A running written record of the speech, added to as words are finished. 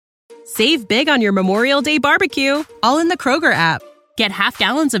Save big on your Memorial Day barbecue, all in the Kroger app. Get half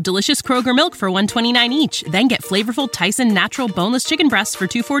gallons of delicious Kroger milk for $1.29 each. Then get flavorful Tyson natural boneless chicken breasts for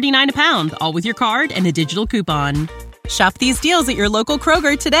 $2.49 a pound, all with your card and a digital coupon. Shop these deals at your local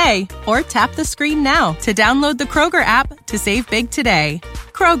Kroger today, or tap the screen now to download the Kroger app to save big today.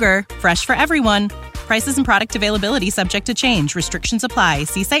 Kroger, fresh for everyone. Prices and product availability subject to change. Restrictions apply.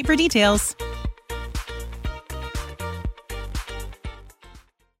 See site for details.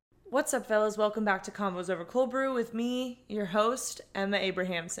 What's up, fellas? Welcome back to Combos Over Cold Brew with me, your host, Emma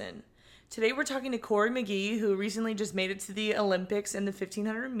Abrahamson. Today we're talking to Cory McGee, who recently just made it to the Olympics in the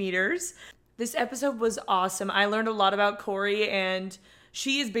 1500 meters. This episode was awesome. I learned a lot about Cory, and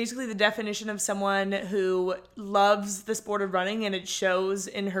she is basically the definition of someone who loves the sport of running, and it shows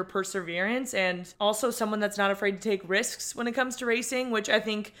in her perseverance, and also someone that's not afraid to take risks when it comes to racing, which I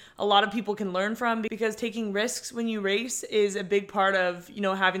think a lot of people can learn from, because taking risks when you race is a big part of,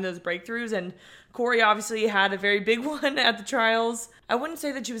 having those breakthroughs. And Cory obviously had a very big one at the trials. I wouldn't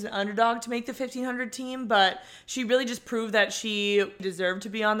say that she was an underdog to make the 1500 team, but she really just proved that she deserved to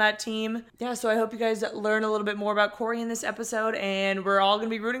be on that team. Yeah, so I hope you guys learn a little bit more about Cory in this episode, and we're all going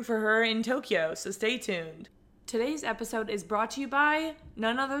to be rooting for her in Tokyo, so stay tuned. Today's episode is brought to you by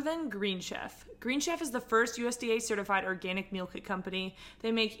none other than Green Chef. Green Chef is the first USDA-certified organic meal kit company.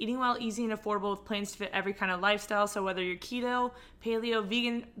 They make eating well easy and affordable with plans to fit every kind of lifestyle. So whether you're keto, paleo,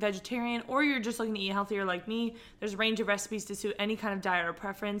 vegan, vegetarian, or you're just looking to eat healthier like me, there's a range of recipes to suit any kind of diet or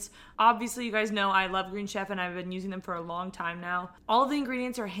preference. Obviously, you guys know I love Green Chef, and I've been using them for a long time now. All of the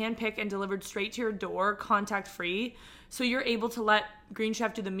ingredients are hand-picked and delivered straight to your door, contact-free. So you're able to let Green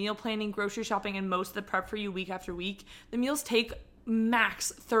Chef do the meal planning, grocery shopping, and most of the prep for you week after week. The meals take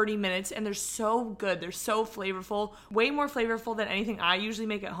max 30 minutes, and they're so good. They're so flavorful, way more flavorful than anything I usually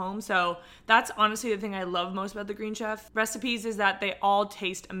make at home. So that's honestly the thing I love most about the Green Chef recipes, is that they all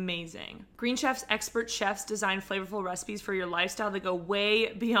taste amazing. Green Chef's expert chefs design flavorful recipes for your lifestyle that go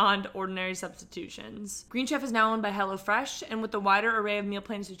way beyond ordinary substitutions. Green Chef is now owned by HelloFresh, and with the wider array of meal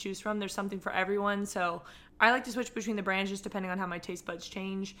plans to choose from, there's something for everyone. So I like to switch between the brands just depending on how my taste buds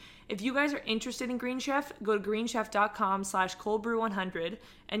change. If you guys are interested in Green Chef, go to greenchef.com/coldbrew100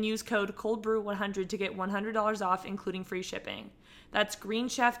 and use code coldbrew100 to get $100 off, including free shipping. That's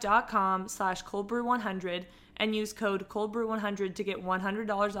greenchef.com/coldbrew100 and use code coldbrew100 to get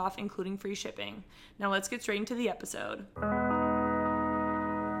 $100 off, including free shipping. Now let's get straight into the episode.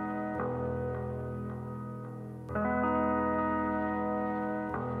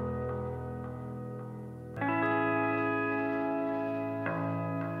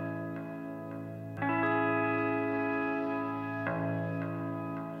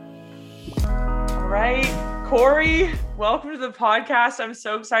 Cory, welcome to the podcast. I'm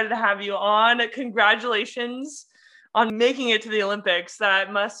so excited to have you on. Congratulations on making it to the Olympics.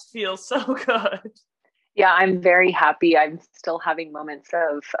 That must feel so good. Yeah, I'm very happy. I'm still having moments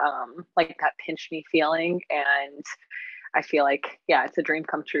of like that pinch me feeling, and I feel like, yeah, it's a dream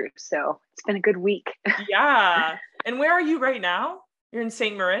come true. So it's been a good week. Yeah. And where are you right now? You're in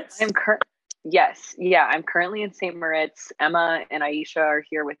St. Moritz? Yes. Yeah, I'm currently in St. Moritz. Emma and Aisha are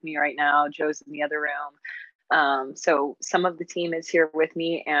here with me right now. Joe's in the other room. So some of the team is here with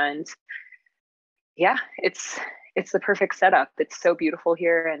me, and yeah, it's the perfect setup. It's so beautiful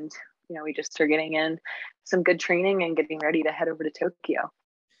here, and we just are getting in some good training and getting ready to head over to Tokyo.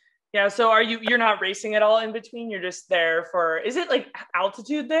 Yeah. So you're not racing at all in between? You're just there is it like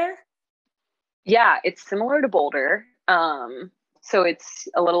altitude there? Yeah, it's similar to Boulder. So it's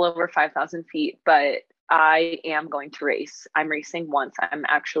a little over 5,000 feet, but I am going to race. I'm racing once. I'm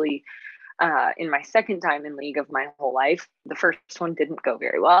actually in my second time in league of my whole life. The first one didn't go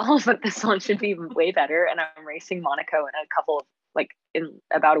very well, but this one should be way better. And I'm racing Monaco in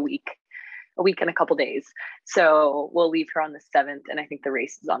about a week and a couple days. So we'll leave her on the 7th, and I think the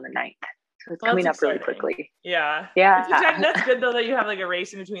race is on the 9th. So it's coming up really quickly. Yeah. Yeah. That's good though, that you have like a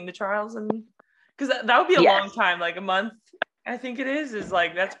race in between the trials, and because that would be a long time, like a month. I think it is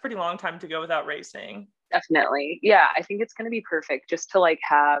like, that's a pretty long time to go without racing. Definitely. Yeah. I think it's going to be perfect just to like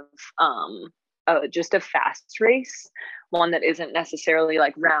have, just a fast race, one that isn't necessarily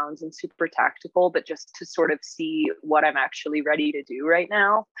like rounds and super tactical, but just to sort of see what I'm actually ready to do right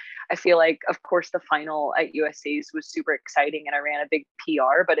now. I feel like, of course, the final at USA's was super exciting and I ran a big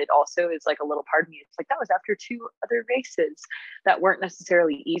PR, but it also is like a little part of me. It's like, that was after 2 other races that weren't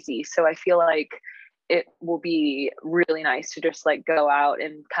necessarily easy. So I feel like it will be really nice to just like go out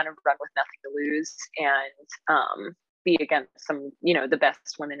and kind of run with nothing to lose and be against some, the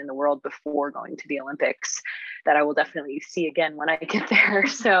best women in the world before going to the Olympics that I will definitely see again when I get there.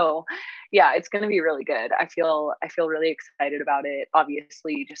 So yeah, it's going to be really good. I feel really excited about it.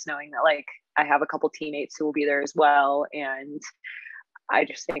 Obviously, just knowing that like I have a couple teammates who will be there as well. And I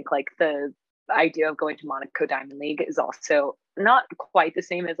just think like the idea of going to Monaco Diamond League is also not quite the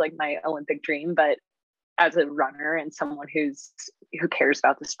same as like my Olympic dream, but as a runner and someone who cares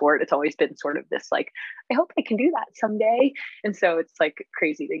about the sport, it's always been sort of this like, I hope I can do that someday. And so it's like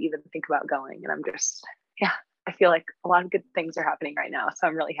crazy to even think about going. And I'm just, yeah, I feel like a lot of good things are happening right now. So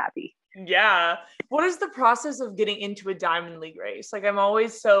I'm really happy. Yeah. What is the process of getting into a Diamond League race? Like, I'm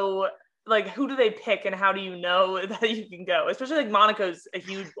always so like, who do they pick and how do you know that you can go? Especially like Monaco's a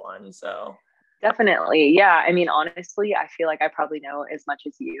huge one. So definitely. Yeah. I mean, honestly, I feel like I probably know as much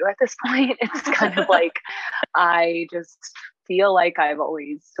as you at this point. It's kind of like, I just feel like I've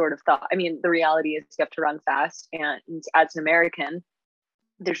always sort of thought, I mean, the reality is you have to run fast. And as an American,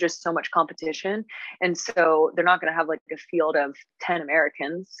 there's just so much competition. And so they're not going to have like a field of 10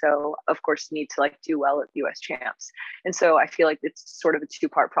 Americans. So of course you need to like do well at US champs. And so I feel like it's sort of a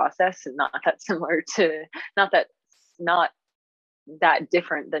two-part process and not that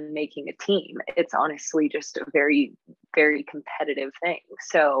different than making a team. It's honestly just a very, very competitive thing.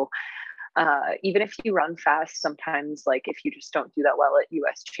 So even if you run fast, sometimes like if you just don't do that well at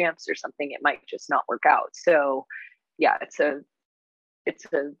US champs or something, it might just not work out. So yeah, it's a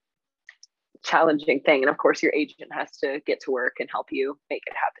challenging thing. And of course your agent has to get to work and help you make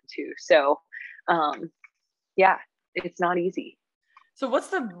it happen too. So yeah, it's not easy. So what's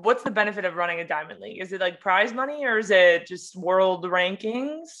the benefit of running a Diamond League? Is it like prize money or is it just world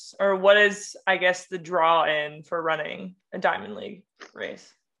rankings? Or what is, I guess, the draw in for running a Diamond League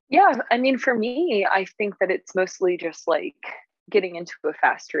race? Yeah, I mean, for me, I think that it's mostly just like getting into a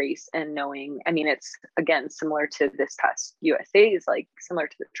fast race and knowing, I mean, it's again, similar to this past USA's, like similar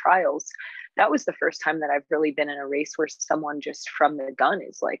to the trials. That was the first time that I've really been in a race where someone just from the gun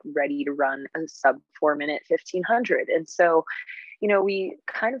is like ready to run a sub 4-minute 1500. And so, we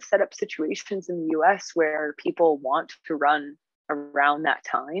kind of set up situations in the US where people want to run around that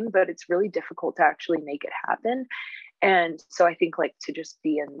time, but it's really difficult to actually make it happen. And so I think like to just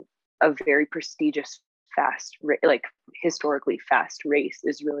be in a very prestigious like historically fast race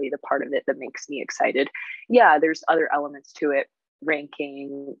is really the part of it that makes me excited. Yeah, there's other elements to it,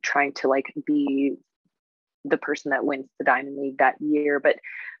 ranking, trying to like be the person that wins the Diamond League that year. But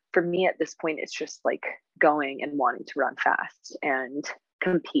for me at this point, it's just like going and wanting to run fast and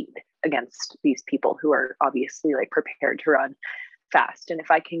compete against these people who are obviously like prepared to run fast. And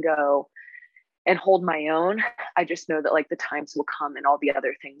if I can go and hold my own, I just know that like the times will come and all the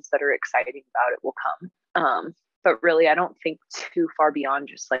other things that are exciting about it will come. But really, I don't think too far beyond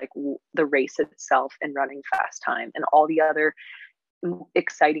just like the race itself and running fast time, and all the other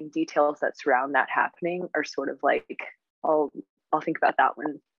exciting details that surround that happening are sort of like, I'll think about that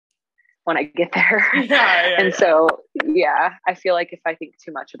when I get there. And so, yeah, I feel like if I think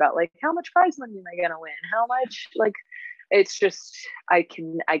too much about like, how much prize money am I going to win? How much, like, it's just, I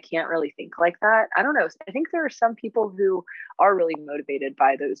can't really think like that. I don't know. I think there are some people who are really motivated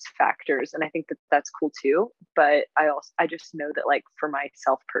by those factors. And I think that that's cool too. But I just know that like for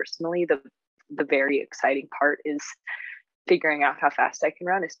myself personally, the very exciting part is figuring out how fast I can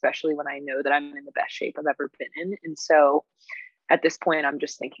run, especially when I know that I'm in the best shape I've ever been in. And so at this point, I'm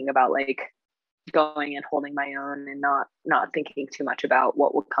just thinking about like going and holding my own and not thinking too much about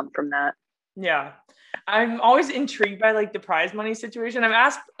what will come from that. Yeah. I'm always intrigued by like the prize money situation. I've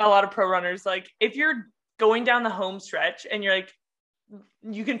asked a lot of pro runners, like if you're going down the home stretch and you're like,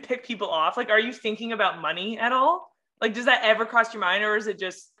 you can pick people off, like, are you thinking about money at all? Like, does that ever cross your mind? Or is it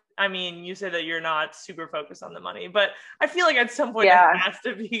just, I mean, you said that you're not super focused on the money, but I feel like at some point that has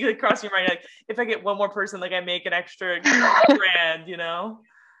to be like crossing your mind. Like if I get one more person, like I make an extra grand,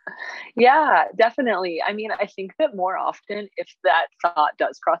 Yeah, definitely. I mean, I think that more often if that thought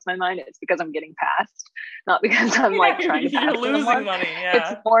does cross my mind, it's because I'm getting passed, not because I'm like trying to pass you're losing someone. money.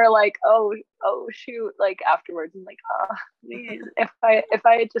 Yeah. It's more like, oh shoot, like afterwards I'm like, oh man, if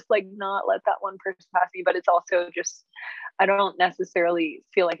I had just like not let that one person pass me. But it's also just, I don't necessarily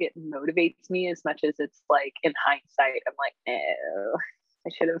feel like it motivates me as much as it's like in hindsight, I'm like, no,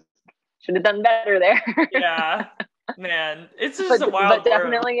 I should have done better there. Yeah. Man, it's just a wild but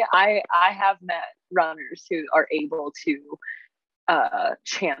definitely world. I have met runners who are able to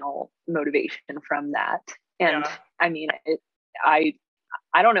channel motivation from that. And I mean, I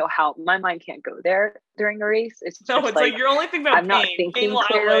don't know how my mind can't go there during a race. It's like you're only thinking about I'm not thinking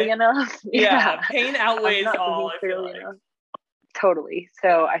clearly enough. Yeah, pain outweighs all. Totally.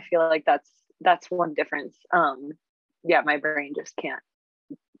 So I feel like that's one difference. yeah, my brain just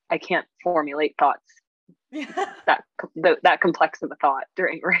I can't formulate thoughts Yeah. that complex of a thought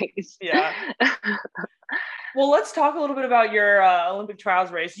during a race. Yeah. Well, let's talk a little bit about your Olympic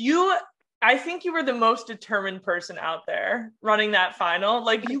trials race. I think you were the most determined person out there running that final.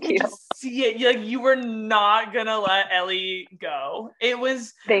 Like you could just see it. Like you were not gonna let Ellie go. It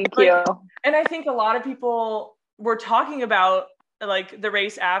was Thank like, you. and I think a lot of people were talking about like the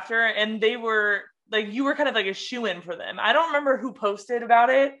race after, and they were like, you were kind of like a shoe-in for them. I don't remember who posted about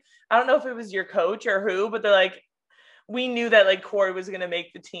it. I don't know if it was your coach or who, but they're like, we knew that like Cory was going to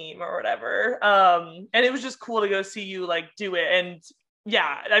make the team or whatever. And it was just cool to go see you like do it. And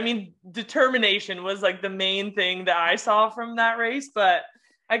yeah, I mean, determination was like the main thing that I saw from that race. But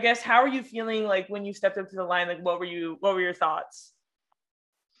I guess, how are you feeling like when you stepped up to the line? Like, what were your thoughts?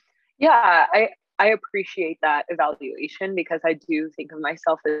 Yeah, I appreciate that evaluation because I do think of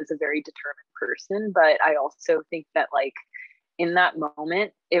myself as a very determined person, but I also think that like in that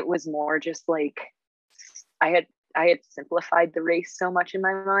moment, it was more just like I had simplified the race so much in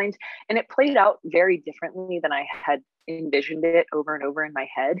my mind, and it played out very differently than I had envisioned it over and over in my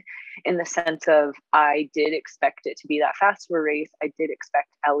head, in the sense of I did expect it to be that fast of a race. I did expect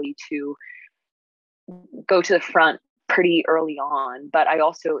Ellie to go to the front pretty early on, but I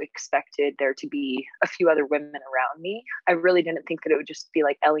also expected there to be a few other women around me. I really didn't think that it would just be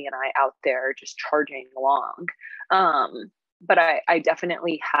like Ellie and I out there just charging along. But I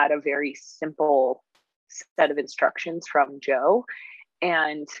definitely had a very simple set of instructions from Joe.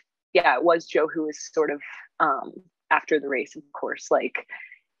 And yeah, it was Joe who was sort of, after the race, of course, like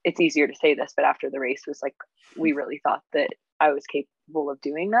it's easier to say this, but after the race was like, we really thought that I was capable of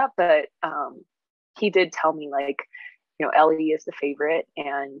doing that. But he did tell me like, you know, Ellie is the favorite,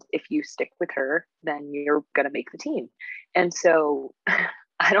 and if you stick with her, then you're going to make the team. And so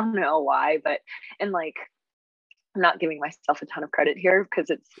I don't know why, but, and like, I'm not giving myself a ton of credit here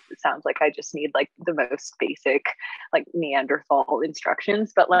because it sounds like I just need like the most basic, like Neanderthal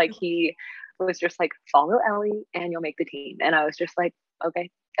instructions, but like he was just like, follow Ellie and you'll make the team. And I was just like,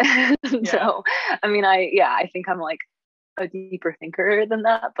 okay. Yeah. So, I mean, I think I'm like a deeper thinker than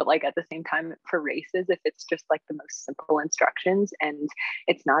that, but like at the same time for races, if it's just like the most simple instructions and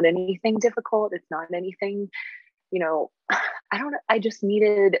it's not anything difficult, it's not anything, you know, I just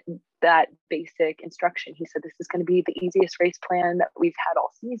needed that basic instruction. He said, this is going to be the easiest race plan that we've had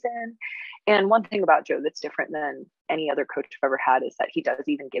all season. And one thing about Joe that's different than any other coach I've ever had is that he does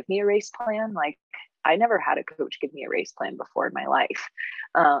even give me a race plan. Like I never had a coach give me a race plan before in my life.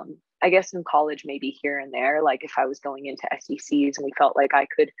 I guess in college, maybe here and there, like if I was going into SECs and we felt like I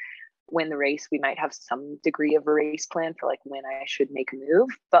could win the race, we might have some degree of a race plan for like when I should make a move.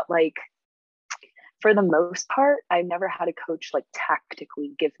 But like, for the most part, I never had a coach like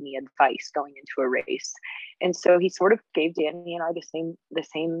tactically give me advice going into a race. And so he sort of gave Danny and I the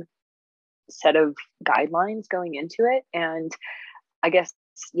same set of guidelines going into it. And I guess,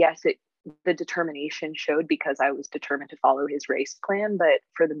 yes, the determination showed because I was determined to follow his race plan. But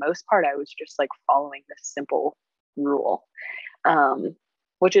for the most part, I was just like following this simple rule,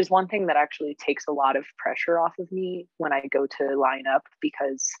 which is one thing that actually takes a lot of pressure off of me when I go to line up,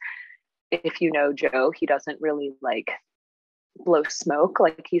 because if you know Joe, he doesn't really like blow smoke.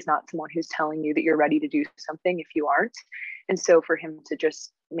 Like he's not someone who's telling you that you're ready to do something if you aren't. And so for him to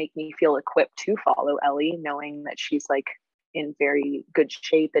just make me feel equipped to follow Ellie, knowing that she's like in very good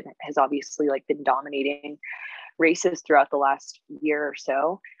shape and has obviously like been dominating races throughout the last year or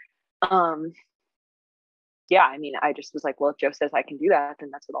so. Yeah, I mean, I just was like, well, if Joe says I can do that, then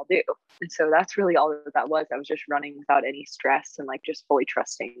that's what I'll do. And so that's really all that was. I was just running without any stress and like just fully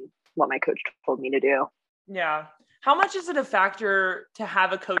trusting what my coach told me to do. Yeah. How much is it a factor to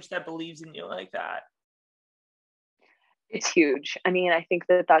have a coach that believes in you like that? It's huge. I mean, I think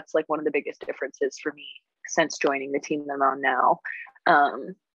that that's like one of the biggest differences for me since joining the team that I'm on now.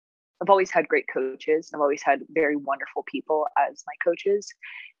 I've always had great coaches. I've always had very wonderful people as my coaches.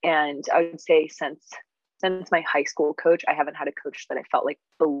 And I would say since my high school coach, I haven't had a coach that I felt like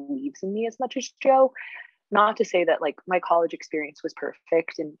believes in me as much as Joe. Not to say that like my college experience was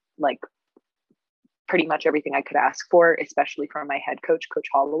perfect and like pretty much everything I could ask for, especially from my head coach, Coach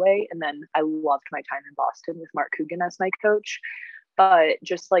Holloway. And then I loved my time in Boston with Mark Coogan as my coach. But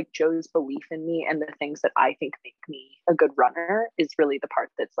just like Joe's belief in me and the things that I think make me a good runner is really the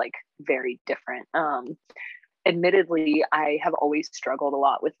part that's like very different. Admittedly, I have always struggled a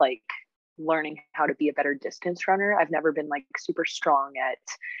lot with like learning how to be a better distance runner. I've never been like super strong at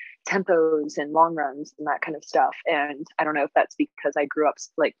tempos and long runs and that kind of stuff. And I don't know if that's because I grew up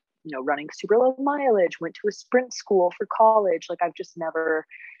like, you know, running super low mileage, went to a sprint school for college. Like I've just never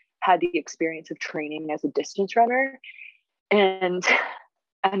had the experience of training as a distance runner. And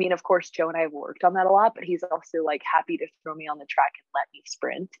I mean, of course, Joe and I have worked on that a lot, but he's also like happy to throw me on the track and let me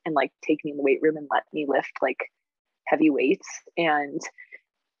sprint and like take me in the weight room and let me lift like heavy weights, and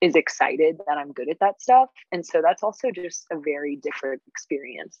is excited that I'm good at that stuff. And so that's also just a very different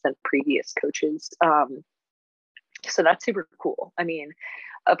experience than previous coaches. So that's super cool. I mean,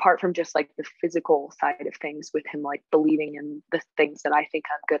 apart from just like the physical side of things with him, like believing in the things that I think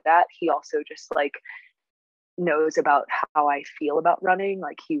I'm good at, he also just like knows about how I feel about running.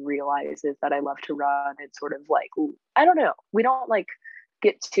 Like he realizes that I love to run, and sort of like, I don't know, we don't like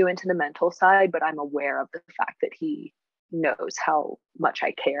get too into the mental side, but I'm aware of the fact that he knows how much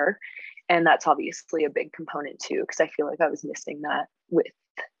I care. And that's obviously a big component too, because I feel like I was missing that with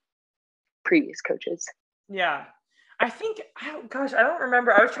previous coaches. Yeah. I think, I don't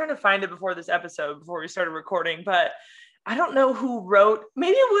remember. I was trying to find it before this episode, before we started recording, but I don't know who wrote,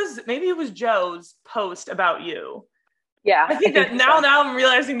 maybe it was Joe's post about you. Yeah. I think that now I'm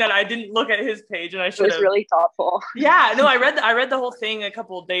realizing that I didn't look at his page, and I should have. It was really thoughtful. Yeah, no, I read the whole thing a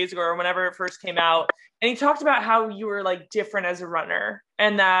couple of days ago or whenever it first came out. And he talked about how you were like different as a runner,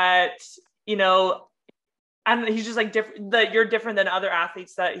 and that, you know, and he's just like different, that you're different than other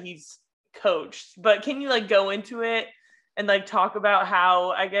athletes that he's coached. But can you like go into it and like talk about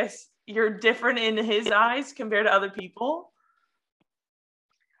how, I guess, you're different in his eyes compared to other people?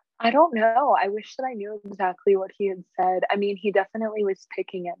 I don't know. I wish that I knew exactly what he had said. I mean, he definitely was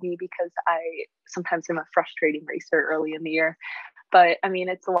picking at me because I sometimes am a frustrating racer early in the year. But I mean,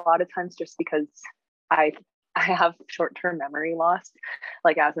 it's a lot of times just because I have short-term memory loss.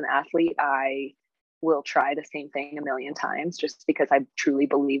 Like as an athlete, I will try the same thing a million times just because I truly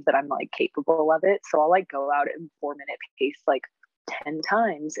believe that I'm like capable of it. So I'll like go out at 4-minute pace like 10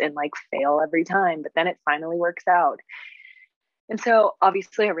 times and like fail every time, but then it finally works out. And so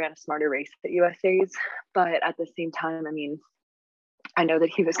obviously I ran a smarter race at USA's, but at the same time, I mean, I know that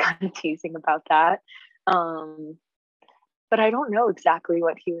he was kind of teasing about that. But I don't know exactly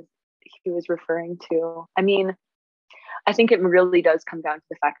what he was referring to. I mean, I think it really does come down to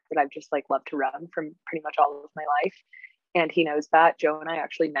the fact that I've just like loved to run from pretty much all of my life. And he knows that. Joe and I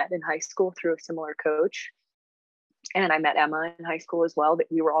actually met in high school through a similar coach. And I met Emma in high school as well, that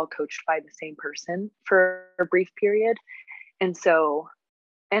we were all coached by the same person for a brief period. And so,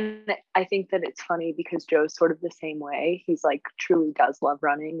 and I think that it's funny because Joe's sort of the same way. He's like truly does love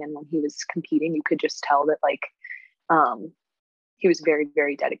running. And when he was competing, you could just tell that like he was very,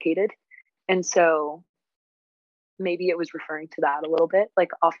 very dedicated. And so maybe it was referring to that a little bit. Like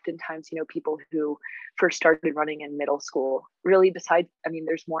oftentimes, you know, people who first started running in middle school, really besides, I mean,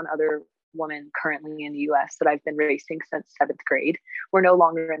 there's one other woman currently in the US that I've been racing since 7th grade. We're no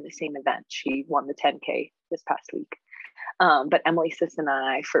longer in the same event. She won the 10K this past week. But Emily Sisson and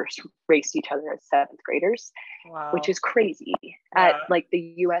I first raced each other as 7th graders, Wow. Which is crazy at like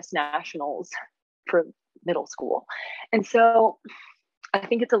the US Nationals for middle school. And so I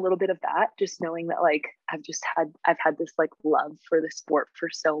think it's a little bit of that, just knowing that like I've had this like love for the sport for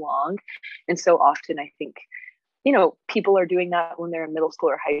so long. And so often I think, you know, people are doing that when they're in middle school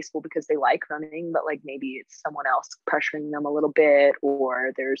or high school because they like running, but like maybe it's someone else pressuring them a little bit,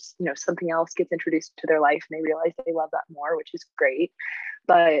 or there's, you know, something else gets introduced to their life and they realize they love that more, which is great.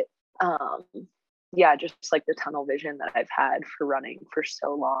 But yeah, just like the tunnel vision that I've had for running for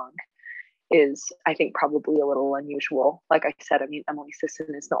so long is, I think, probably a little unusual. Like I said, I mean, Emily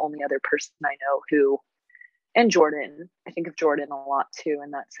Sisson is the only other person I know who, and Jordan, I think of Jordan a lot too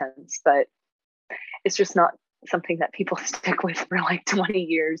in that sense, but it's just not something that people stick with for like 20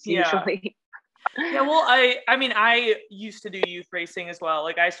 years usually. Yeah, well, I mean, I used to do youth racing as well.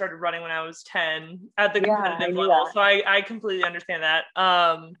 Like I started running when I was 10 at the competitive level. So I completely understand that.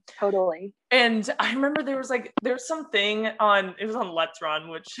 Totally. And I remember there was something on, it was on Let's Run,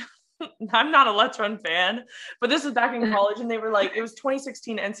 which I'm not a Let's Run fan, but this was back in college, and they were like, it was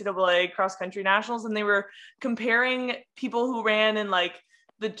 2016 NCAA cross country nationals, and they were comparing people who ran in like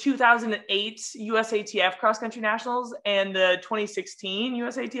the 2008 USATF cross country nationals and the 2016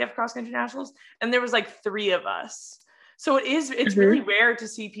 USATF cross country nationals. And there was like 3 of us. So it's really rare to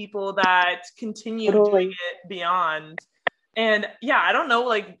see people that continue doing it beyond. And yeah, I don't know,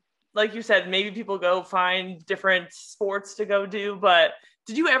 like you said, maybe people go find different sports to go do, but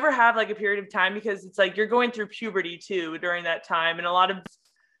did you ever have like a period of time, because it's like you're going through puberty too during that time, and a lot of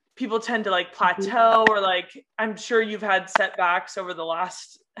people tend to like plateau, or like, I'm sure you've had setbacks over the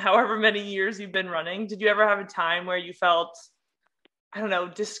last however many years you've been running. Did you ever have a time where you felt, I don't know,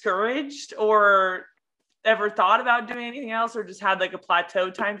 discouraged, or ever thought about doing anything else, or just had like a plateau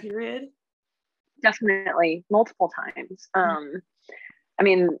time period? Definitely multiple times. I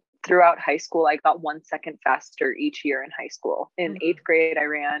mean, throughout high school, I got 1 second faster each year in high school. In eighth grade, I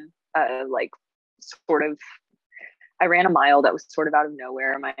ran I ran a mile that was sort of out of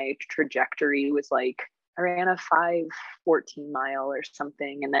nowhere. My trajectory was like, I ran a 5:14 mile or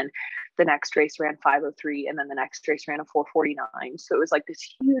something. And then the next race ran 5:03. And then the next race ran a 4:49. So it was like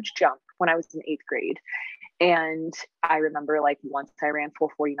this huge jump when I was in eighth grade. And I remember like once I ran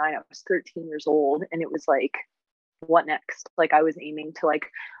 4:49, I was 13 years old. And it was like, what next? Like I was aiming to like,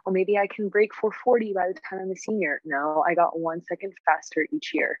 oh, maybe I can break 4:40 by the time I'm a senior. No, I got 1 second faster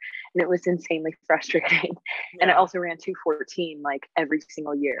each year. And it was insanely frustrating. And I also ran 2:14 like every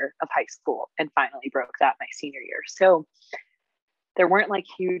single year of high school and finally broke that my senior year. So there weren't like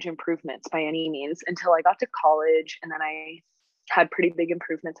huge improvements by any means until I got to college. And then I had pretty big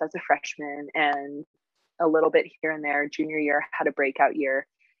improvements as a freshman and a little bit here and there. Junior year had a breakout year.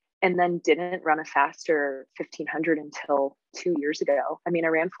 And then didn't run a faster 1500 until 2 years ago. I mean, I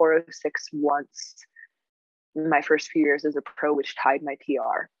ran 4:06 once in my first few years as a pro, which tied my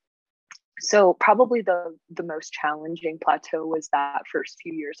PR. So probably the most challenging plateau was that first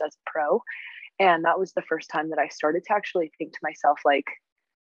few years as a pro. And that was the first time that I started to actually think to myself, like,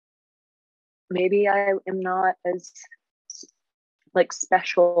 maybe I am not as like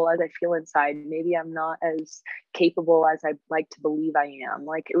special as I feel inside. Maybe I'm not as capable as I'd like to believe I am.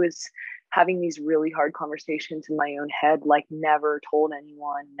 Like it was having these really hard conversations in my own head, like never told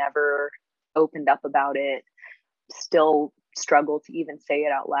anyone, never opened up about it, still struggle to even say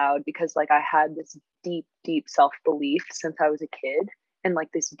it out loud because like I had this deep self-belief since I was a kid and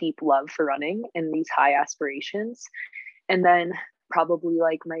like this deep love for running and these high aspirations. And then probably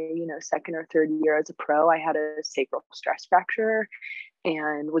like my, second or third year as a pro, I had a sacral stress fracture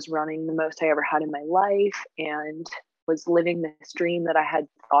and was running the most I ever had in my life and was living this dream that I had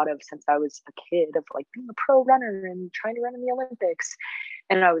thought of since I was a kid of like being a pro runner and trying to run in the Olympics.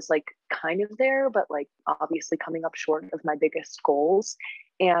 And I was like kind of there, but like obviously coming up short of my biggest goals.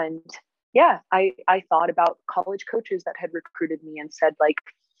 And yeah, I thought about college coaches that had recruited me and said like,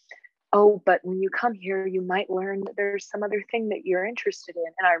 oh, but when you come here, you might learn that there's some other thing that you're interested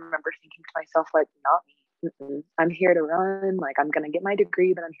in. And I remember thinking to myself, like, not me. Mm-mm. I'm here to run. Like, I'm going to get my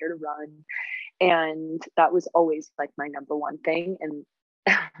degree, but I'm here to run. And that was always like my number one thing. And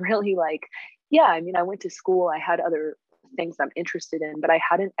really like, yeah, I mean, I went to school. I had other things I'm interested in, but I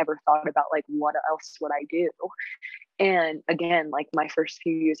hadn't ever thought about like, what else would I do? And again, like my first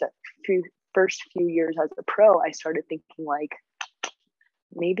few years as a pro, I started thinking like,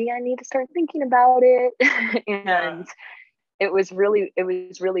 maybe I need to start thinking about it. And it was really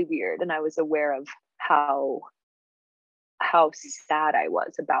weird. And I was aware of how sad I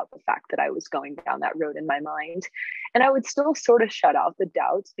was about the fact that I was going down that road in my mind. And I would still sort of shut out the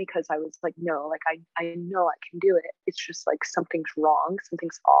doubts because I was like, no, like I know I can do it. It's just like something's wrong,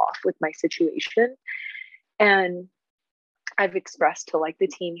 something's off with my situation. And I've expressed to like the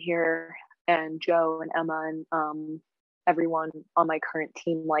team here and Joe and Emma and everyone on my current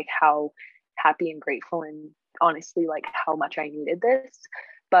team, like how happy and grateful and honestly, like how much I needed this.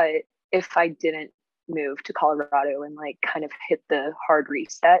 But if I didn't move to Colorado and like kind of hit the hard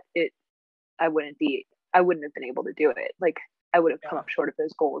reset, I wouldn't have been able to do it. Like I would have come up short of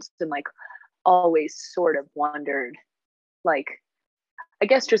those goals and like always sort of wondered, like, I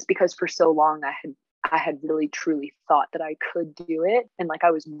guess just because for so long I had really truly thought that I could do it. And like, I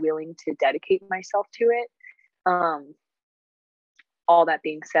was willing to dedicate myself to it. All that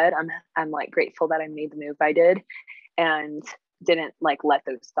being said, I'm like grateful that I made the move I did and didn't like let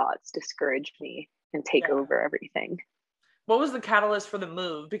those thoughts discourage me and take over everything. What was the catalyst for the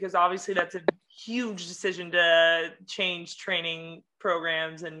move? Because obviously that's a huge decision to change training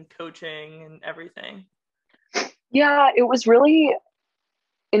programs and coaching and everything. Yeah, it was really,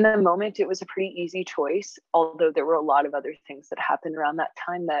 in the moment, it was a pretty easy choice, although there were a lot of other things that happened around that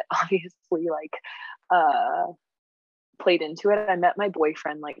time that obviously like played into it. I met my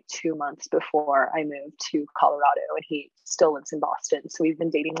boyfriend like 2 months before I moved to Colorado, and he still lives in Boston. So we've been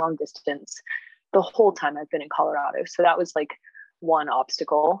dating long distance the whole time I've been in Colorado. So that was like one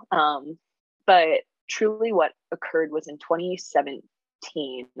obstacle. But truly what occurred was in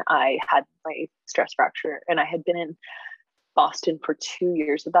 2017, I had my stress fracture and I had been in Boston for 2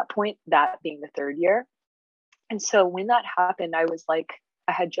 years at that point, that being the third year. And so when that happened, I was like,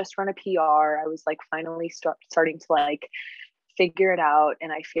 I had just run a PR. I was like finally starting to like figure it out.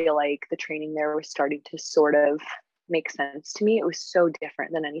 And I feel like the training there was starting to sort of make sense to me. It was so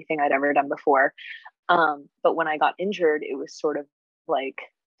different than anything I'd ever done before. But when I got injured, it was sort of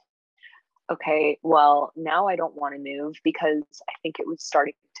like, okay, well, now I don't want to move because I think it was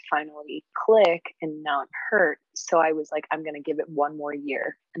starting to finally click, and now I'm hurt. So I was like, I'm going to give it one more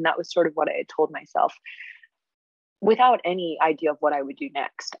year. And that was sort of what I had told myself without any idea of what I would do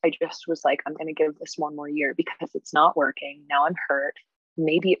next. I just was like, I'm going to give this one more year because it's not working. Now I'm hurt.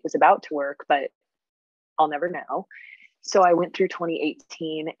 Maybe it was about to work, but I'll never know. So I went through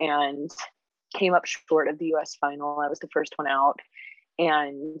 2018 and came up short of the US final. I was the first one out,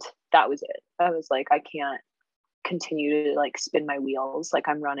 and that was it. I was like, I can't continue to like spin my wheels. Like,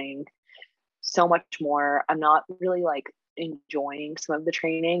 I'm running so much more. I'm not really like enjoying some of the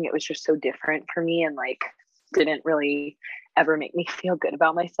training. It was just so different for me, and like didn't really ever make me feel good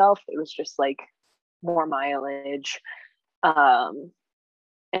about myself. It was just like more mileage, and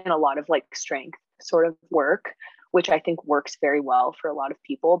a lot of like strength sort of work, which I think works very well for a lot of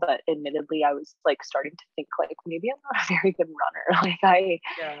people. But admittedly, I was like starting to think like, maybe I'm not a very good runner. Like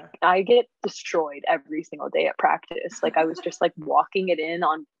I get destroyed every single day at practice. Like I was just like walking it in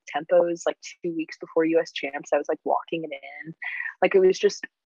on tempos like 2 weeks before US champs. I was like walking it in. Like it was just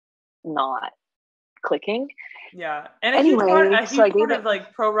not clicking. Yeah. And anyway, a huge part of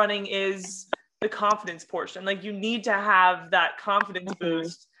like pro running is the confidence portion. Like you need to have that confidence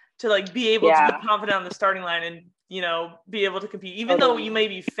boost to like be able to be confident on the starting line and, you know, be able to compete, even though you may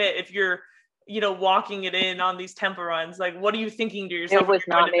be fit. If you're, you know, walking it in on these tempo runs, like what are you thinking to yourself? It was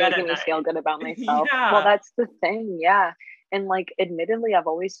not making me feel good about myself. Well, that's the thing. Yeah. And like, admittedly, I've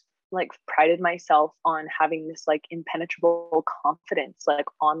always like prided myself on having this like impenetrable confidence, like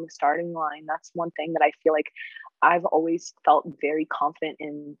on the starting line. That's one thing that I feel like I've always felt very confident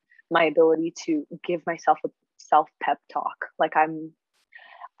in my ability to give myself a self pep talk. Like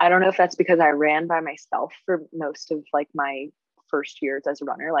I don't know if that's because I ran by myself for most of like my first years as a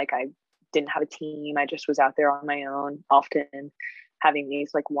runner. Like I didn't have a team. I just was out there on my own, often having these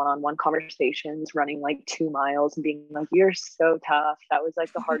like one-on-one conversations, running like 2 miles and being like, you're so tough. That was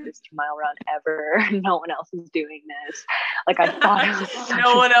like the hardest 2-mile run ever. No one else is doing this. Like I thought it was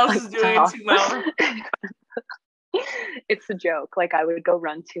no one else is doing a 2-mile. It's a joke. Like I would go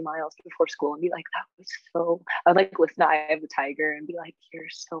run 2 miles before school and be like, that was so, I'd like listen to Eye of the Tiger and be like, you're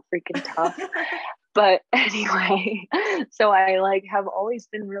so freaking tough. But anyway, so I like have always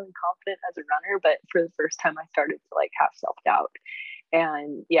been really confident as a runner, but for the first time I started to like have self-doubt.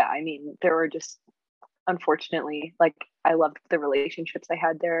 And yeah, I mean, there were just, unfortunately, like I loved the relationships I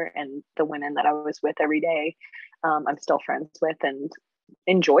had there and the women that I was with every day. I'm still friends with and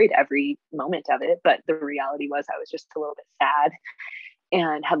enjoyed every moment of it. But the reality was I was just a little bit sad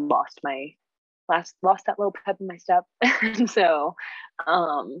and had lost that little pep in my step. And so,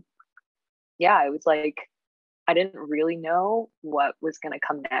 yeah, I was like, I didn't really know what was going to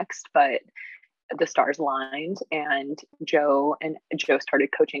come next, but the stars aligned and Joe started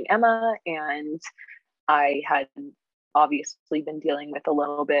coaching Emma, and I had obviously been dealing with a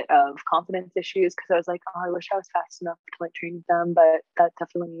little bit of confidence issues because I was like, oh, I wish I was fast enough to like train with them, but that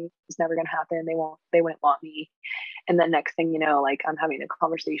definitely is never going to happen. They wouldn't want me. And then next thing you know, like I'm having a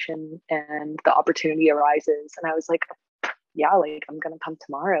conversation and the opportunity arises, and I was like, yeah, like I'm going to come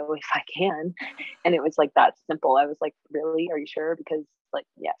tomorrow if I can. And it was like that simple. I was like, really? Are you sure? Because like,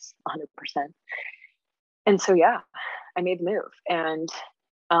 yes, 100%. And so, yeah, I made the move. And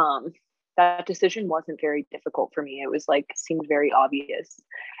that decision wasn't very difficult for me. It was like, seemed very obvious.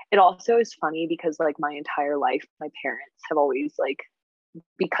 It also is funny because like my entire life, my parents have always like,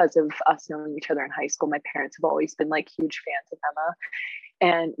 because of us knowing each other in high school, my parents have always been like huge fans of Emma.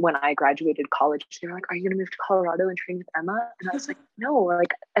 And when I graduated college, they were like, are you going to move to Colorado and train with Emma? And I was like, no,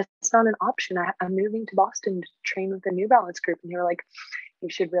 like, it's not an option. I'm moving to Boston to train with the New Balance group. And they were like, you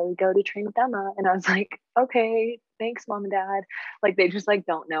should really go to train with Emma. And I was like, okay, thanks, mom and dad. Like, they just like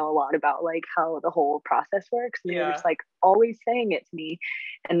don't know a lot about like how the whole process works. And they were just like always saying it to me.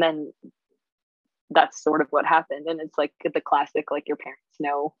 And then that's sort of what happened. And it's like the classic, like your parents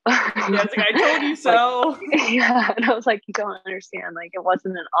know. Yeah, it's like, I told you so. Like, yeah. And I was like, you don't understand. Like it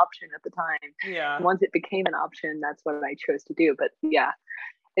wasn't an option at the time. Yeah. And once it became an option, that's what I chose to do. But yeah,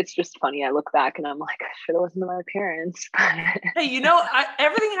 it's just funny. I look back and I'm like, I should have listened to my parents. Hey, you know,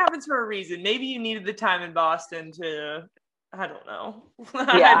 everything happens for a reason. Maybe you needed the time in Boston to, I don't know.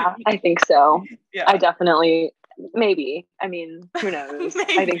 Yeah, I think so. Yeah. I definitely, maybe. I mean, who knows?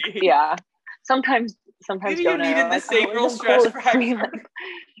 I think, yeah. Sometimes maybe Jonah, you needed the sacral stress fracture.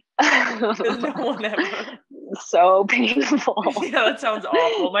 No one ever. So painful. Yeah, that sounds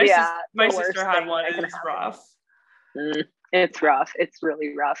awful. My sister had one. It was rough. It's rough. It's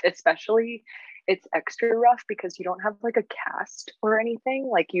really rough. Especially, it's extra rough because you don't have like a cast or anything.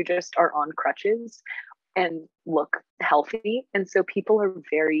 Like you just are on crutches and look healthy. And so people are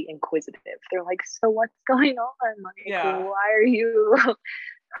very inquisitive. They're like, so what's going on? Like, why are you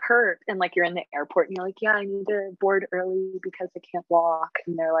hurt, and like you're in the airport and you're like, yeah, I need to board early because I can't walk,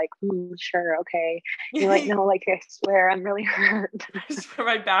 and they're like, sure, okay. And you're like, no, like I swear I'm really hurt. I swear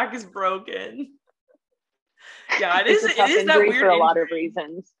my back is broken. Yeah, it It's is. a tough It is that injury weird for a lot of injury.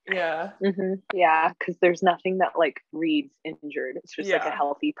 reasons. Yeah. Yeah, because there's nothing that like reads injured. It's just like a Yeah.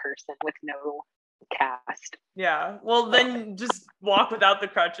 healthy person with no cast. Yeah. Well, then just walk without the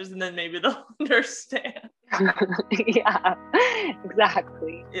crutches, and then maybe they'll understand. Yeah,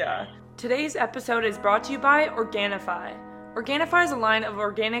 exactly. Yeah. Today's episode is brought to you by Organifi. Organifi is a line of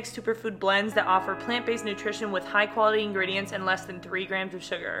organic superfood blends that offer plant-based nutrition with high-quality ingredients and less than 3 grams of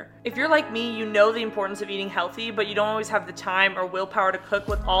sugar. If you're like me, you know the importance of eating healthy, but you don't always have the time or willpower to cook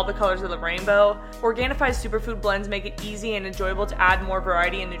with all the colors of the rainbow. Organifi's superfood blends make it easy and enjoyable to add more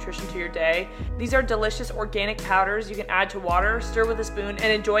variety and nutrition to your day. These are delicious organic powders you can add to water, stir with a spoon,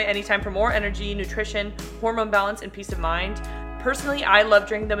 and enjoy anytime for more energy, nutrition, hormone balance, and peace of mind. Personally, I love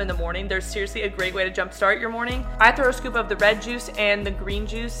drinking them in the morning. They're seriously a great way to jumpstart your morning. I throw a scoop of the red juice and the green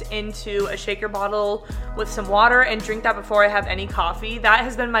juice into a shaker bottle with some water and drink that before I have any coffee. That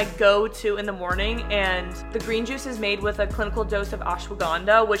has been my go-to in the morning, and the green juice is made with a clinical dose of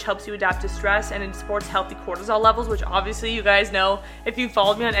ashwagandha, which helps you adapt to stress and it supports healthy cortisol levels, which obviously you guys know if you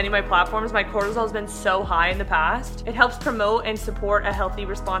followed me on any of my platforms, my cortisol has been so high in the past. It helps promote and support a healthy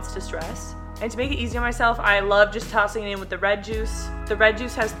response to stress. And to make it easy on myself, I love just tossing it in with the red juice. The red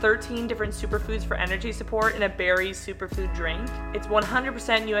juice has 13 different superfoods for energy support in a berry superfood drink. It's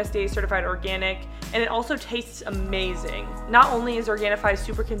 100% USDA certified organic, and it also tastes amazing. Not only is Organifi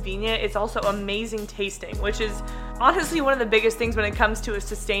super convenient, it's also amazing tasting, which is honestly one of the biggest things when it comes to a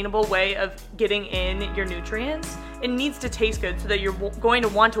sustainable way of getting in your nutrients. It needs to taste good so that you're going to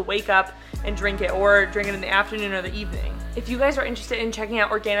want to wake up and drink it, or drink it in the afternoon or the evening. If you guys are interested in checking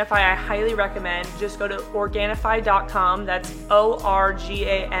out Organifi, I highly recommend just go to Organifi.com, that's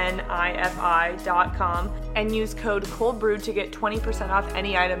ORGANIFI.com, and use code COLDBREW to get 20% off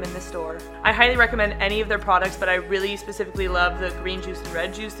any item in the store. I highly recommend any of their products, but I really specifically love the green juice and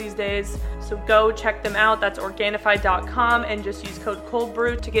red juice these days. So go check them out, that's Organifi.com, and just use code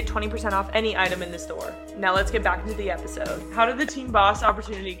COLDBREW to get 20% off any item in the store. Now let's get back into the episode. How did the team boss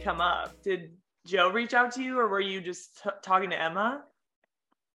opportunity come up? Did Joe reach out to you, or were you just talking to Emma?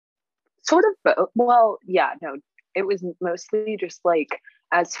 Sort of both. Well, yeah, no, it was mostly just like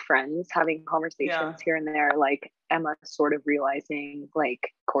as friends having conversations here and there, like Emma sort of realizing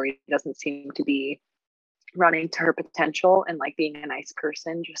like Cory doesn't seem to be running to her potential, and like being a nice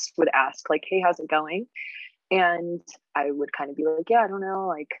person, just would ask like, hey, how's it going? And I would kind of be like, yeah, I don't know,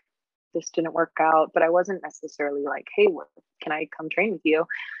 like this didn't work out, but I wasn't necessarily like, hey, can I come train with you?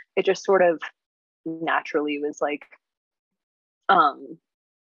 It just sort of naturally was like,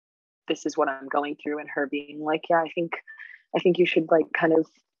 this is what I'm going through, and her being like, yeah, I think you should like kind of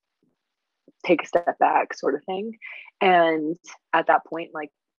take a step back, sort of thing. And at that point, like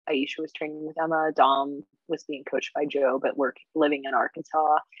Aisha was training with Emma, Dom was being coached by Joe, but living in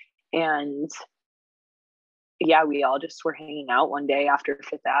Arkansas. And yeah, we all just were hanging out one day after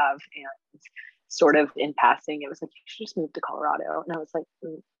Fifth Ave, and sort of in passing, it was like, you should just move to Colorado. And I was like,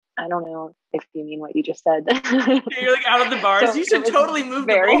 I don't know if you mean what you just said. You're like out of the bars. So you should totally move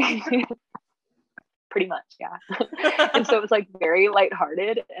the ball. Pretty much, yeah. And so it was like very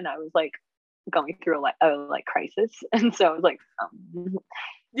lighthearted, and I was like going through a crisis. And so I was like,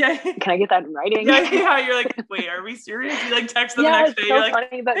 yeah, can I get that in writing? Yeah. You're like, wait, are we serious? You like text them the next day. It's You're so like,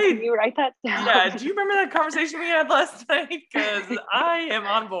 funny, but hey, can you write that down? Yeah, do you remember that conversation we had last night? Because I am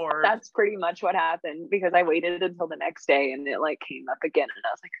on board. That's pretty much what happened, because I waited until the next day and it like came up again, and I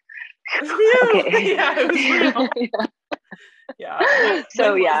was like, okay. Yeah, it was real. Yeah.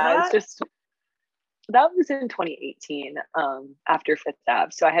 So yeah, it's just, that was in 2018, after Fifth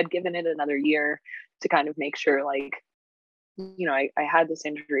Ave. So I had given it another year to kind of make sure, like, you know, I had this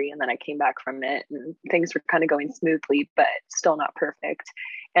injury, and then I came back from it, and things were kind of going smoothly, but still not perfect.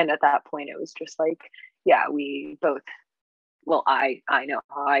 And at that point, it was just like, yeah, we both, well, I know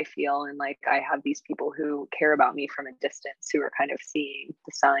how I feel, and like I have these people who care about me from a distance, who are kind of seeing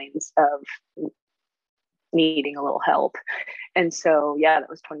the signs of needing a little help. And so yeah, that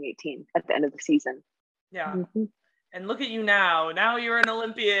was 2018 at the end of the season. Yeah. And look at you now. Now you're an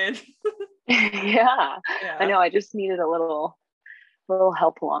Olympian. Yeah. I know. I just needed a little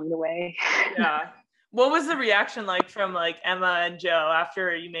help along the way. Yeah. What was the reaction like from like Emma and Joe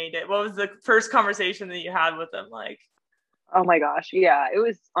after you made it? What was the first conversation that you had with them like? Oh my gosh. Yeah. It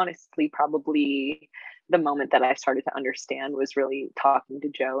was honestly probably the moment that I started to understand was really talking to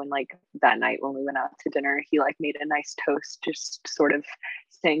Joe. And like that night when we went out to dinner, he like made a nice toast, just sort of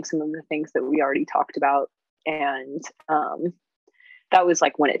saying some of the things that we already talked about. And that was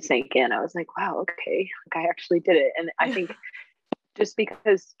like when it sank in. I was like, wow, okay, like I actually did it. And I think just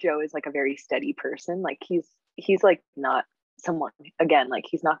because Joe is like a very steady person, like he's like not someone, again, like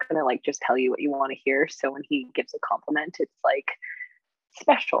he's not gonna like just tell you what you want to hear. So when he gives a compliment, it's like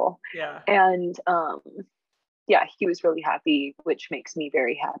special. Yeah. And yeah, he was really happy, which makes me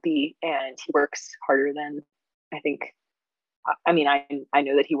very happy. And he works harder than I think. I mean, I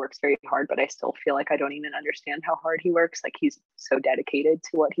know that he works very hard, but I still feel like I don't even understand how hard he works. Like he's so dedicated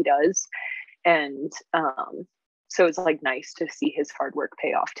to what he does. And so it's like nice to see his hard work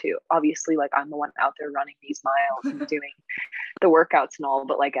pay off too. Obviously, like I'm the one out there running these miles and doing the workouts and all,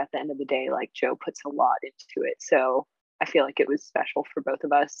 but like at the end of the day, like Joe puts a lot into it. So I feel like it was special for both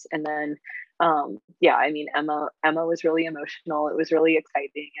of us. And then yeah, I mean, Emma was really emotional. It was really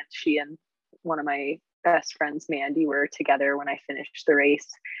exciting. And she and one of my best friends, Mandy, were together when I finished the race.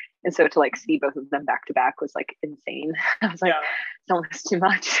 And so to like see both of them back to back was like insane. I was like, it's almost too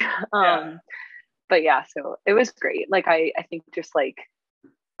much. But yeah, so it was great. Like, I think just like,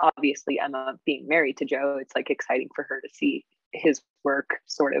 obviously Emma being married to Joe, it's like exciting for her to see his work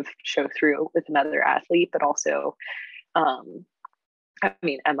sort of show through with another athlete, but also, I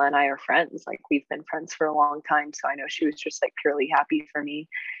mean, Emma and I are friends. Like we've been friends for a long time. So I know she was just like purely happy for me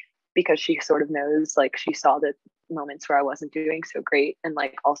because she sort of knows, like she saw the moments where I wasn't doing so great, and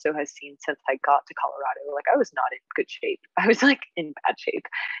like also has seen since I got to Colorado, like I was not in good shape. I was like in bad shape.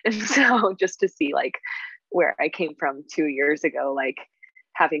 And so just to see like where I came from 2 years ago, like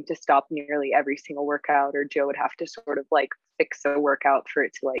having to stop nearly every single workout, or Joe would have to sort of like fix a workout for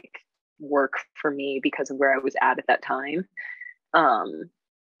it to like work for me because of where I was at that time.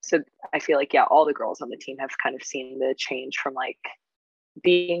 So I feel like, yeah, all the girls on the team have kind of seen the change from like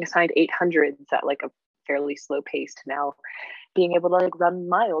being assigned 800s at like a fairly slow pace to now being able to like run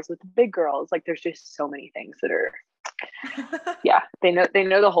miles with the big girls. Like there's just so many things that are yeah, they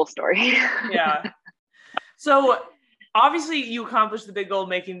know the whole story. Yeah. So obviously you accomplished the big goal of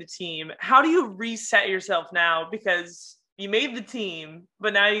making the team. How do you reset yourself now? Because you made the team,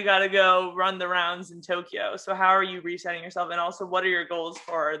 but now you got to go run the rounds in Tokyo. So how are you resetting yourself? And also, what are your goals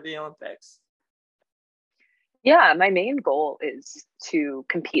for the Olympics? Yeah, my main goal is to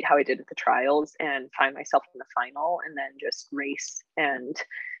compete how I did at the trials and find myself in the final, and then just race and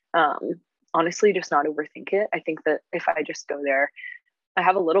honestly just not overthink it. I think that if I just go there, I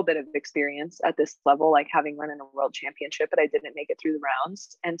have a little bit of experience at this level, like having run in a world championship, but I didn't make it through the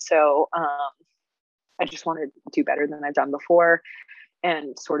rounds. And so I just want to do better than I've done before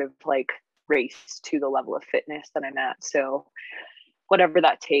and sort of like race to the level of fitness that I'm at. So whatever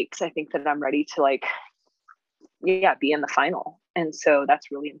that takes, I think that I'm ready to like, yeah, be in the final. And so that's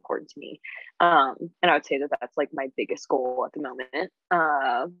really important to me. And I would say that that's like my biggest goal at the moment.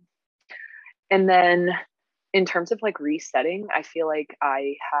 And then in terms of like resetting, I feel like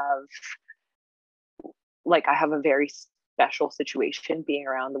I have a very special situation being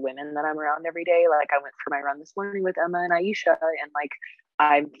around the women that I'm around every day. Like I went for my run this morning with Emma and Aisha, and like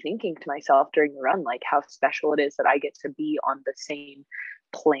I'm thinking to myself during the run, like how special it is that I get to be on the same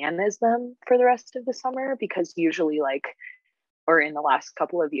plan as them for the rest of the summer. Because usually like, or in the last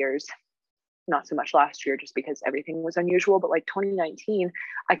couple of years, not so much last year just because everything was unusual, but like 2019,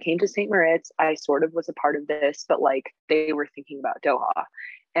 I came to St. Moritz. I sort of was a part of this, but like they were thinking about Doha,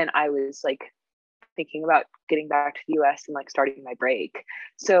 and I was like thinking about getting back to the US and like starting my break.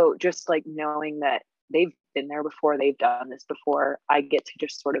 So just like knowing that they've been there before, they've done this before, I get to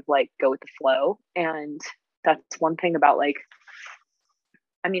just sort of like go with the flow. And that's one thing about like,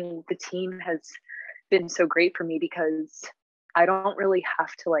 I mean, the team has been so great for me because I don't really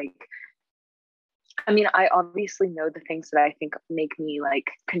have to like, I mean, I obviously know the things that I think make me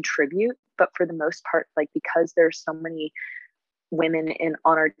like contribute, but for the most part, like because there's so many women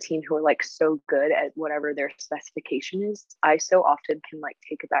on our team who are like so good at whatever their specification is, I so often can like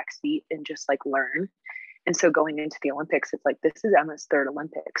take a back seat and just like learn. And so going into the Olympics, it's like, this is Emma's third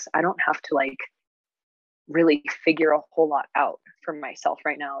Olympics. I don't have to like really figure a whole lot out for myself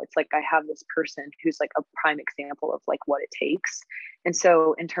right now. It's like I have this person who's like a prime example of like what it takes. And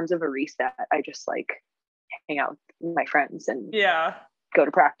so in terms of a reset, I just like hang out with my friends and go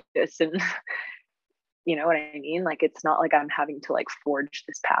to practice, and you know what I mean? Like it's not like I'm having to like forge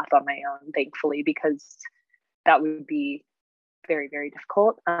this path on my own, thankfully, because that would be very, very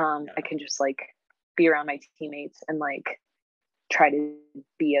difficult. I can just like be around my teammates and like try to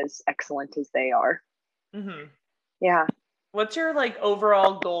be as excellent as they are. Mm-hmm. Yeah. What's your like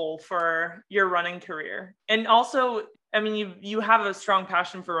overall goal for your running career? And also, I mean, you have a strong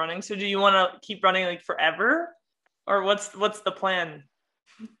passion for running. So do you want to keep running like forever, or what's the plan?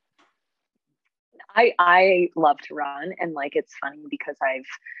 I love to run, and like it's funny because I've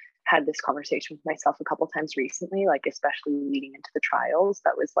had this conversation with myself a couple times recently, like especially leading into the trials,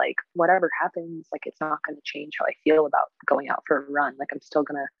 that was like, whatever happens, like it's not going to change how I feel about going out for a run. Like I'm still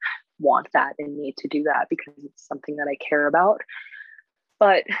going to want that and need to do that because it's something that I care about.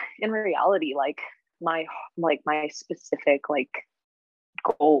 But in reality, my specific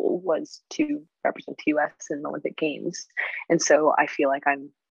goal was to represent the US in the Olympic Games. And so I feel like I'm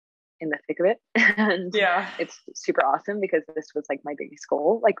in the thick of it. And Yeah. it's super awesome because this was like my biggest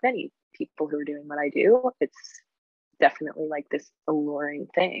goal. Like many people who are doing what I do, it's definitely like this alluring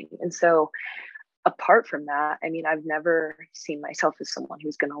thing. And so apart from that, I mean, I've never seen myself as someone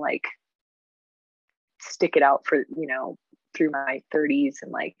who's going to like stick it out for, you know, through my 30s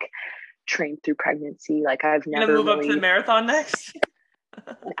and like train through pregnancy. Like I've never move up to the marathon next.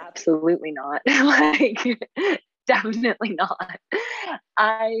 Absolutely not. Like definitely not.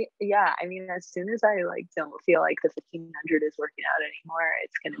 I mean, as soon as I like don't feel like the 1500 is working out anymore,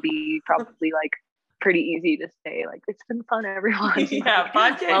 it's going to be probably like pretty easy to say like, it's been fun, everyone. Yeah,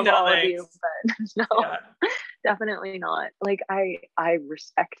 5K, love no all thanks. of you, but no, yeah. Definitely not. Like I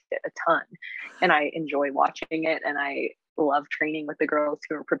respect it a ton, and I enjoy watching it, and I love training with the girls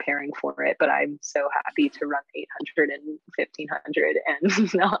who are preparing for it, but I'm so happy to run 800 and 1500,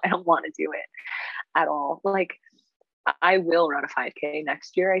 and no, I don't want to do it at all. Like I will run a 5K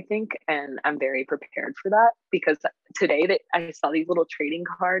next year, I think, and I'm very prepared for that because today that I saw these little trading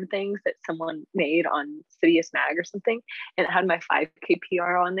card things that someone made on Citius Mag or something, and it had my 5K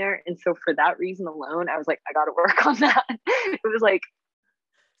PR on there. And so for that reason alone, I was like, I got to work on that. It was like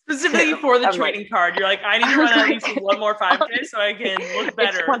specifically for the trading card. You're like, I need to run at least one more 5K so I can look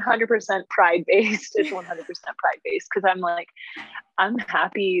better. It's 100% pride based. It's 100% pride based because I'm like, I'm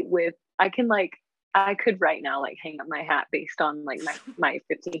happy with, I could right now like hang up my hat based on like my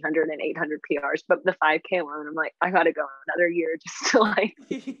 1500 and 800 PRs, but the 5K one, I'm like, I gotta go another year just to like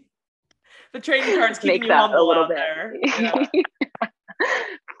the trading cards keeping make you that a little out bit there. Yeah.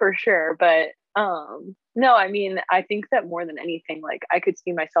 For sure. But no, I mean, I think that more than anything, like I could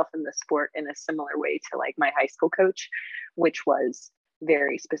see myself in the sport in a similar way to like my high school coach, which was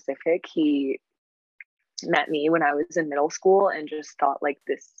very specific. He met me when I was in middle school and just thought like,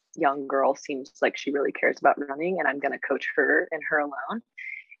 this young girl seems like she really cares about running, and I'm going to coach her and her alone.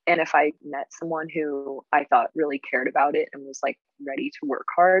 And if I met someone who I thought really cared about it and was like ready to work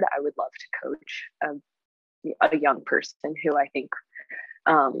hard, I would love to coach a young person who I think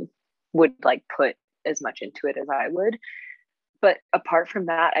would like put as much into it as I would. But apart from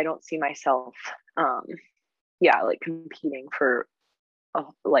that, I don't see myself like competing for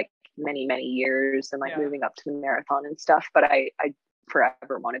like many years and like moving up to the marathon and stuff. But I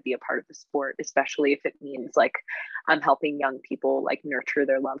forever want to be a part of the sport, especially if it means like I'm helping young people like nurture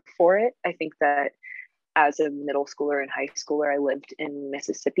their love for it. I think that as a middle schooler and high schooler, I lived in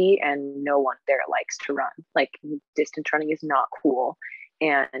Mississippi, and no one there likes to run. Like distance running is not cool.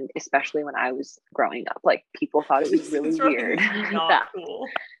 And especially when I was growing up, like people thought it was really weird. Not cool.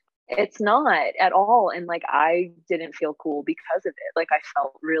 It's not at all. And like, I didn't feel cool because of it. Like I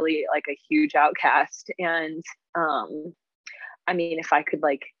felt really like a huge outcast. And I mean, if I could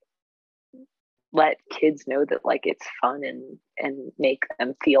like let kids know that like it's fun and make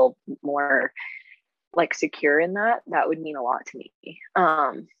them feel more like secure in that, that would mean a lot to me.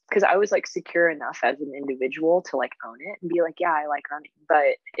 Because I was like secure enough as an individual to like own it and be like, yeah, I like running.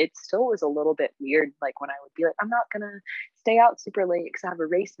 But it still was a little bit weird, like when I would be like, I'm not gonna stay out super late because I have a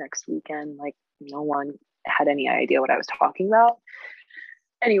race next weekend. Like no one had any idea what I was talking about.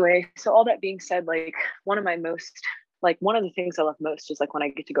 Anyway, so all that being said, like one of the things I love most is like when I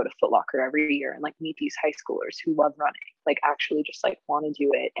get to go to Foot Locker every year and like meet these high schoolers who love running, like actually just like want to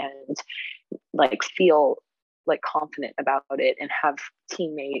do it and like feel like confident about it and have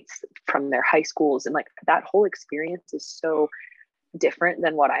teammates from their high schools. And like that whole experience is so different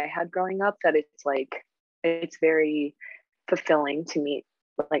than what I had growing up that it's like, it's very fulfilling to meet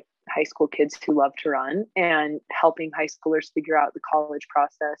like high school kids who love to run and helping high schoolers figure out the college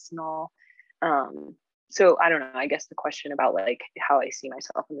process and all. So I don't know, I guess the question about like how I see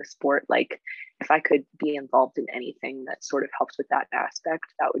myself in the sport, like if I could be involved in anything that sort of helps with that aspect,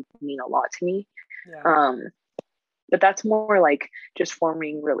 that would mean a lot to me. Yeah. But that's more like just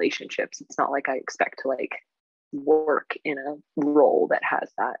forming relationships. It's not like I expect to like work in a role that has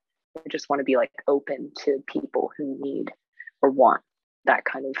that. I just want to be like open to people who need or want that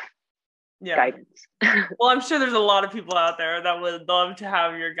kind of guidance. Well, I'm sure there's a lot of people out there that would love to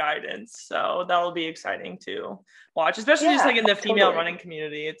have your guidance, so that will be exciting to watch, especially just like in the female running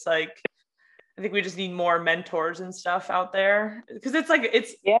community. It's like I think we just need more mentors and stuff out there, because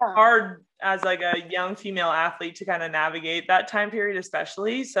it's Yeah, hard as like a young female athlete to kind of navigate that time period,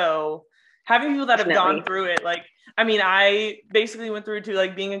 especially. So having people that have definitely. gone through it, like, I mean, I basically went through to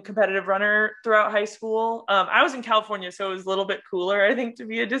like being a competitive runner throughout high school. I was in California, so it was a little bit cooler, I think, to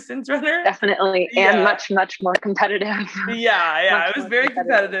be a distance runner. Definitely. And Yeah. much more competitive. Yeah, Much it was more very competitive.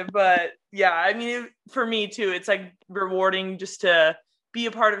 competitive, but yeah, I mean, for me too, it's like rewarding just to be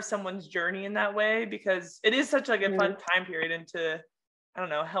a part of someone's journey in that way, because it is such like a fun Mhm. time period, and to, I don't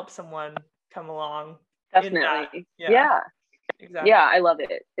know, help someone come along in that. Definitely. Yeah, Yeah. Yeah, exactly. I love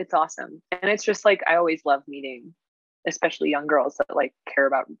it. It's awesome. And it's just like I always love meeting especially young girls that like care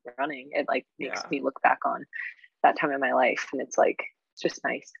about running. It like makes Yeah, me look back on that time in my life and it's like it's just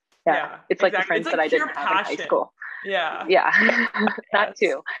nice. Yeah. yeah, It's like the exactly. It's friends that like I didn't pure have in high passion. school. Yeah. Yeah. That Yes.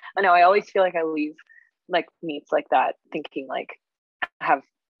 too. I know I always feel like I leave like meets like that thinking like have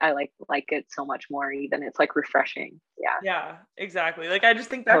I like it so much more even. It's like refreshing. Yeah. Yeah, exactly. Like I just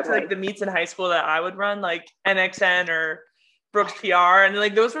think back to like Totally. the meets in high school that I would run, like NXN or Brooks PR, and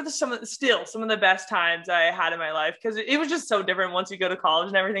like those were some of the best times I had in my life, because it was just so different once you go to college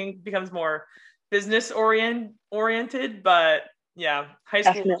and everything becomes more business oriented. But yeah, high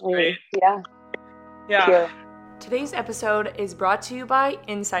school was great. Definitely. Yeah. Yeah. Pure. Today's episode is brought to you by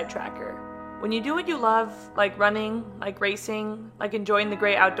Insight Tracker. When you do what you love, like running, like racing, like enjoying the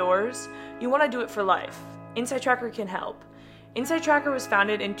great outdoors, you want to do it for life. Insight Tracker can help. Insight Tracker was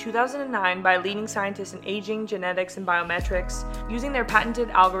founded in 2009 by leading scientists in aging, genetics, and biometrics. Using their patented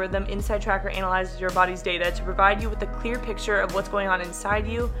algorithm, Insight Tracker analyzes your body's data to provide you with a clear picture of what's going on inside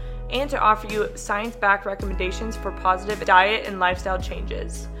you and to offer you science-backed recommendations for positive diet and lifestyle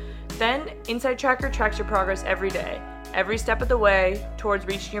changes. Then, Insight Tracker tracks your progress every day, every step of the way towards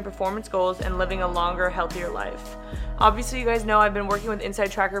reaching your performance goals and living a longer, healthier life. Obviously, you guys know I've been working with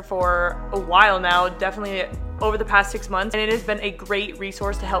Insight Tracker for a while now, definitely over the past 6 months, and it has been a great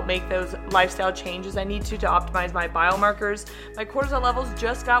resource to help make those lifestyle changes I need to optimize my biomarkers. My cortisol levels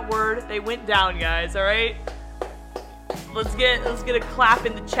just got word they went down, guys, all right? Let's get a clap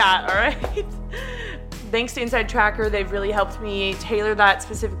in the chat, all right? Thanks to Insight Tracker, they've really helped me tailor that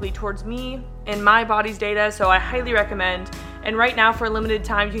specifically towards me and my body's data, so I highly recommend. And right now, for a limited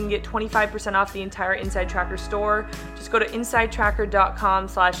time, you can get 25% off the entire Insight Tracker store. Just go to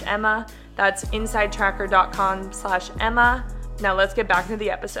insighttracker.com/Emma. That's insighttracker.com/Emma. Now let's get back into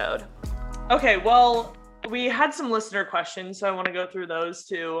the episode. Okay, well, we had some listener questions, so I want to go through those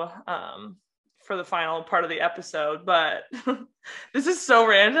too for the final part of the episode, but this is so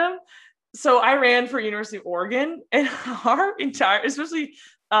random. So I ran for University of Oregon, and our entire, especially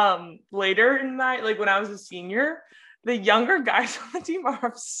later in my, like when I was a senior, the younger guys on the team are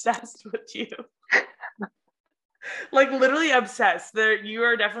obsessed with you. Like literally obsessed. You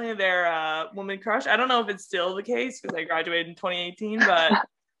are definitely their woman crush. I don't know if it's still the case because I graduated in 2018, but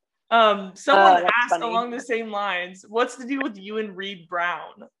someone asked funny. along the same lines, what's the deal with you and Reed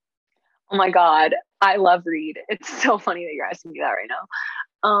Brown? Oh my God. I love Reed. It's so funny that you're asking me that right now.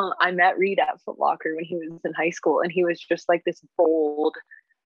 I met Reed at Foot Locker when he was in high school, and he was just like this bold,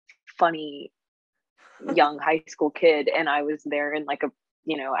 funny, young high school kid. And I was there in like as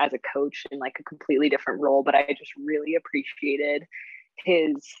a coach in like a completely different role, but I just really appreciated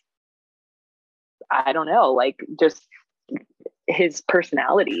his, I don't know, like just his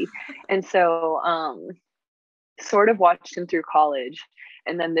personality. And so, sort of watched him through college.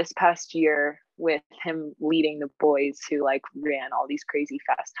 And then this past year, with him leading the boys who like ran all these crazy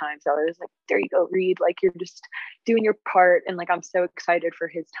fast times, I was like, there you go, Reed, like you're just doing your part. And like I'm so excited for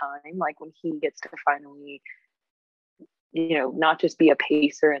his time, like when he gets to finally not just be a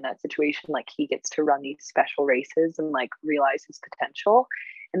pacer in that situation, like he gets to run these special races and like realize his potential.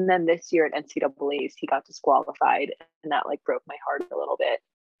 And then this year at NCAA's he got disqualified, and that like broke my heart a little bit.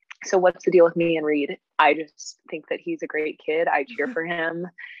 So what's the deal with me and Reed? I just think that he's a great kid. I cheer for him.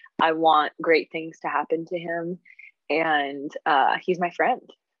 I want great things to happen to him. And he's my friend.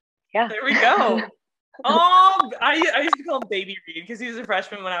 Yeah. There we go. Oh, I used to call him Baby Reed because he was a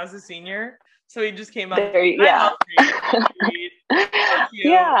freshman when I was a senior. So he just came up. Yeah. I love Reed.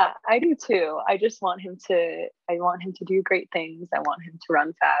 Yeah, I do too. I want him to do great things. I want him to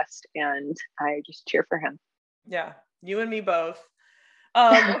run fast, and I just cheer for him. Yeah, you and me both.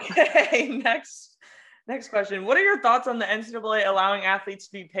 Okay, next question. What are your thoughts on the NCAA allowing athletes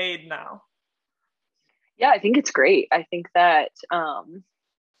to be paid now? Yeah, I think it's great. I think that, I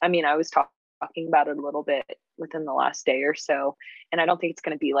was talking about it a little bit within the last day or so, and I don't think it's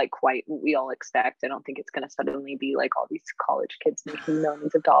going to be like quite what we all expect. I don't think it's going to suddenly be like all these college kids making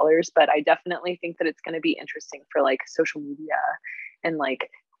millions of dollars, but I definitely think that it's going to be interesting for like social media and like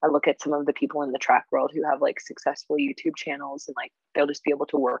I look at some of the people in the track world who have like successful YouTube channels, and like they'll just be able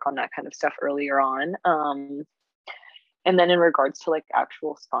to work on that kind of stuff earlier on. And then in regards to like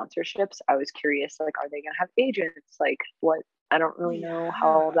actual sponsorships, I was curious, like, are they going to have agents? Like, what? I don't really know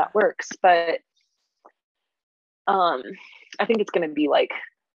how that works, but I think it's going to be like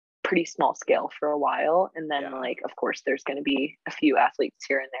pretty small scale for a while. And then like, of course, there's going to be a few athletes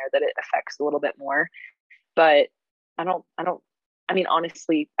here and there that it affects a little bit more. But I mean,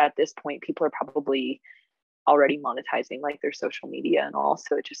 honestly, at this point, people are probably already monetizing like their social media and all.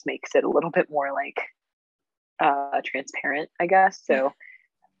 So it just makes it a little bit more like transparent, I guess. So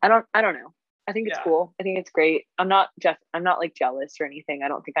I don't know. I think it's cool. I think it's great. I'm not like jealous or anything. I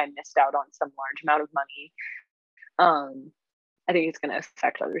don't think I missed out on some large amount of money. I think it's going to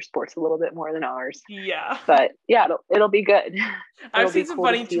affect other sports a little bit more than ours. Yeah. But yeah, it'll be good. I've seen some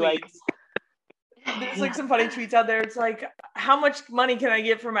funny tweets. There's like some funny tweets out there. It's like, how much money can I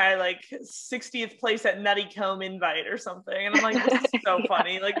get for my like 60th place at Nutty Comb invite or something? And I'm like, this is so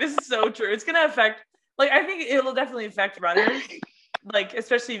funny. Like, this is so true. It's going to affect, like, I think it'll definitely affect runners, like,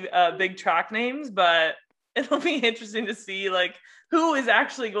 especially big track names, but it'll be interesting to see like who is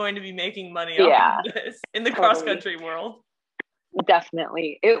actually going to be making money off of this in the cross country world.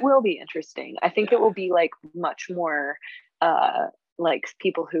 Definitely. It will be interesting. I think it will be like much more like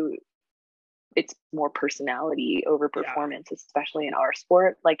people who it's more personality over performance, especially in our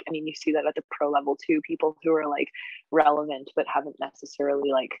sport. Like, I mean, you see that at the pro level too, people who are like relevant, but haven't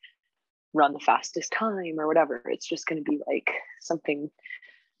necessarily like run the fastest time or whatever. It's just going to be like something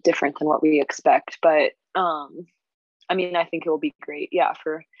different than what we expect. But, I mean, I think it will be great. Yeah.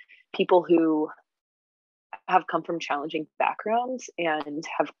 For people who have come from challenging backgrounds and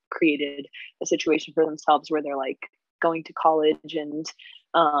have created a situation for themselves where they're like going to college and,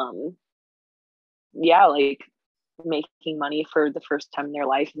 like making money for the first time in their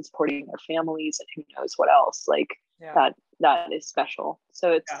life and supporting their families and who knows what else, like that is special.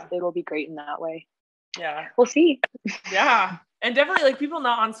 So it'll be great in that way. Yeah, we'll see. Yeah, and definitely like people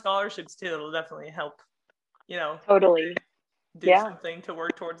not on scholarships too, it'll definitely help, totally do something to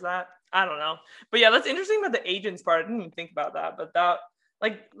work towards that. I don't know, but that's interesting about the agents part. I didn't even think about that, but that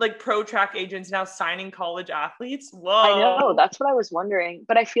like pro track agents now signing college athletes. Whoa. I know, that's what I was wondering,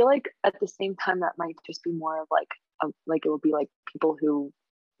 but I feel like at the same time that might just be more of like it will be like people who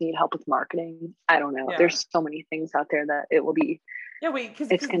need help with marketing. I don't know. There's so many things out there that it will be.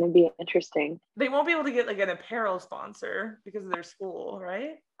 Because it's going to be interesting. They won't be able to get like an apparel sponsor because of their school,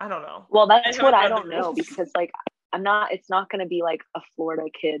 right? I don't know. Well, that's what I don't know, because like it's not going to be like a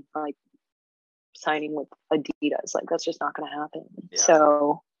Florida kid like signing with Adidas. Like, that's just not going to happen.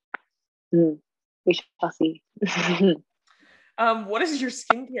 So we shall see. What is your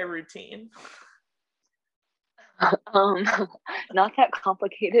skincare routine? Not that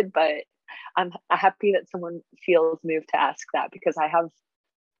complicated, but I'm happy that someone feels moved to ask that, because I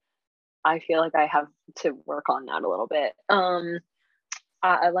feel like I have to work on that a little bit.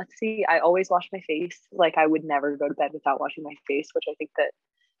 Let's see. I always wash my face. Like, I would never go to bed without washing my face, which I think that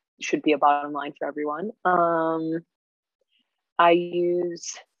should be a bottom line for everyone. I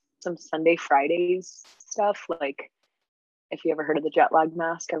use some Sunday Fridays stuff. Like, if you ever heard of the jet lag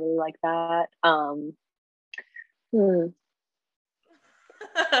mask, I really like that. I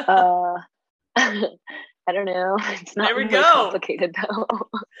don't know. It's not really complicated though.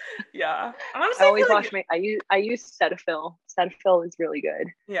 Yeah. Honestly, I always wash I use Cetaphil. Cetaphil is really good.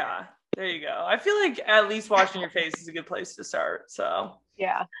 Yeah. There you go. I feel like at least washing your face is a good place to start. So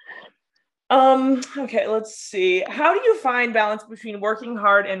yeah. Okay, let's see. How do you find balance between working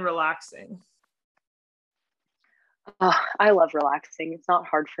hard and relaxing? I love relaxing. It's not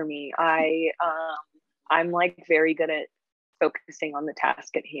hard for me. I'm like very good at focusing on the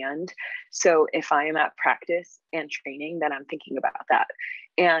task at hand. So if I am at practice and training, then I'm thinking about that.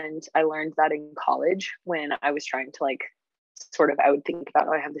 And I learned that in college when I was trying to like I would think about,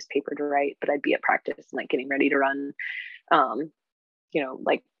 I have this paper to write, but I'd be at practice and like getting ready to run,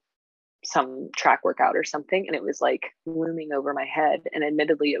 like some track workout or something. And it was like looming over my head. And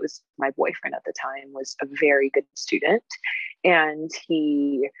admittedly, it was my boyfriend at the time was a very good student. And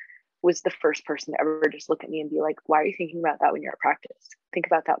he was the first person to ever just look at me and be like, why are you thinking about that when you're at practice? Think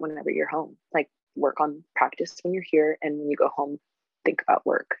about that whenever you're home. Like, work on practice when you're here. And when you go home, think about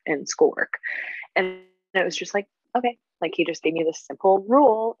work and schoolwork. And it was just like, okay, like he just gave me this simple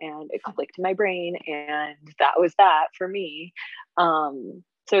rule and it clicked in my brain. And that was that for me.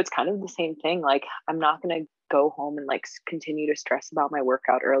 So it's kind of the same thing. Like, I'm not going to go home and like continue to stress about my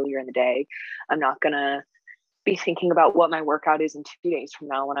workout earlier in the day. I'm not going to be thinking about what my workout is in 2 days from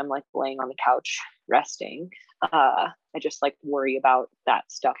now when I'm like laying on the couch resting. I just like worry about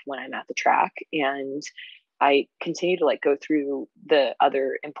that stuff when I'm at the track, and I continue to like go through the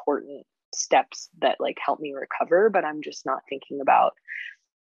other important steps that like help me recover, but I'm just not thinking about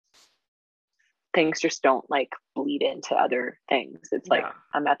things just don't like bleed into other things. It's like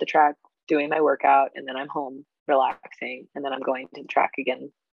I'm at the track doing my workout, and then I'm home relaxing, and then I'm going to the track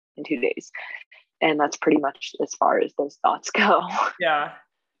again in 2 days. And that's pretty much as far as those thoughts go. Yeah.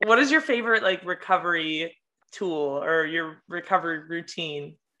 What is your favorite like recovery tool or your recovery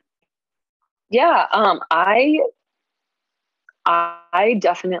routine? Yeah, I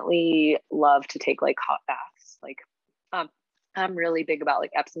definitely love to take like hot baths. Like I'm really big about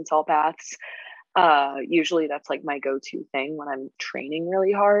like Epsom salt baths. Usually that's like my go-to thing when I'm training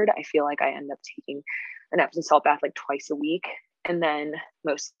really hard. I feel like I end up taking an Epsom salt bath like twice a week, and then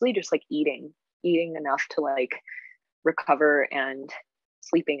mostly just like eating enough to like recover and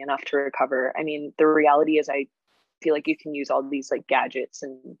sleeping enough to recover. I mean, the reality is I feel like you can use all these like gadgets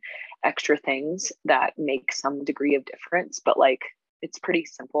and extra things that make some degree of difference, but like it's pretty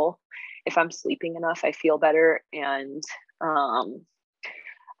simple. If I'm sleeping enough, I feel better. And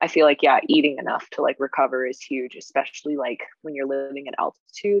I feel like, yeah, eating enough to like recover is huge, especially like when you're living at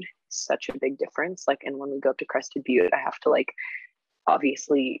altitude. Such a big difference. Like, and when we go up to Crested Butte, I have to like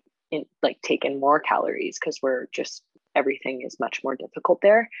obviously take in more calories because we're just, everything is much more difficult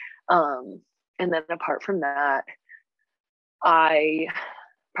there. And then apart from that, I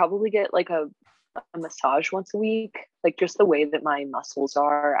probably get like a massage once a week. Like just the way that my muscles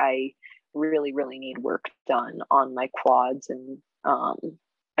are, I really, really need work done on my quads, and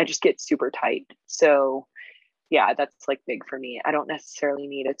I just get super tight. So yeah, that's like big for me. I don't necessarily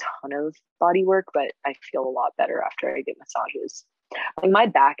need a ton of body work, but I feel a lot better after I get massages. Like my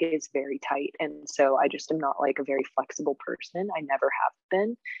back is very tight, and so I just am not like a very flexible person. I never have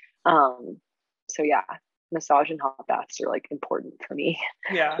been. So yeah, massage and hot baths are like important for me.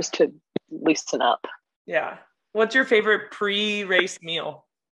 Yeah. Just to loosen up. Yeah. What's your favorite pre-race meal?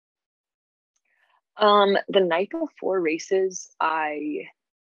 The night before races, I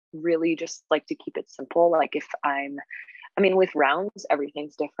really just like to keep it simple. Like with rounds,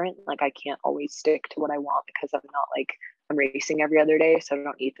 everything's different. Like I can't always stick to what I want because I'm racing every other day. So I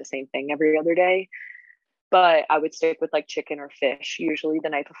don't eat the same thing every other day. But I would stick with like chicken or fish, usually the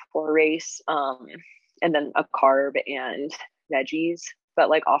night before a race. And then a carb and veggies. But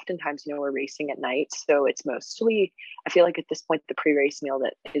like oftentimes, we're racing at night. So it's mostly, I feel like at this point, the pre-race meal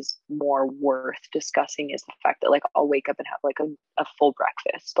that is more worth discussing is the fact that like I'll wake up and have like a full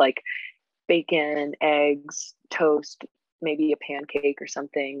breakfast, like bacon, eggs, toast, maybe a pancake or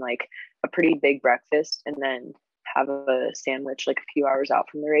something, like a pretty big breakfast, and then have a sandwich like a few hours out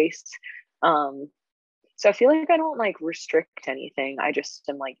from the race. So I feel like I don't like restrict anything. I just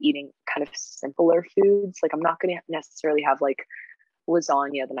am like eating kind of simpler foods. Like I'm not going to necessarily have like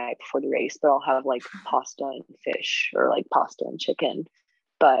lasagna the night before the race, but I'll have like pasta and fish or like pasta and chicken.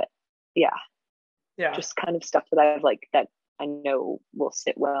 But yeah, just kind of stuff that I've like that I know will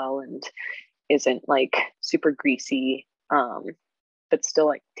sit well and isn't like super greasy, but still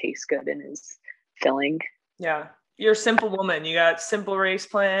like tastes good and is filling. Yeah. You're a simple woman. You got simple race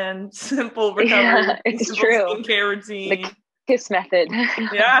plan, simple recovery, yeah, it's simple true. skincare routine. The KISS method.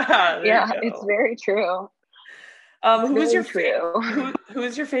 Yeah. Yeah, it's very true. Who's your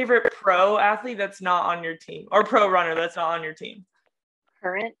favorite pro athlete that's not on your team, or pro runner that's not on your team?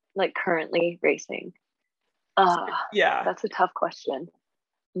 Currently racing. Yeah, that's a tough question.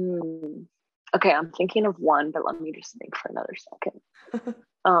 Okay, I'm thinking of one, but let me just think for another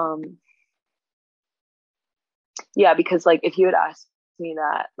second. Yeah, because like if you had asked me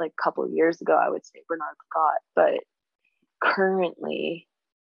that like a couple of years ago, I would say Bernard Scott, but currently,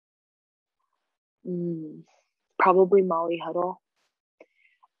 probably Molly Huddle.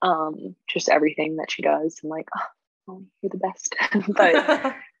 Just everything that she does, I'm like, oh, you're the best. But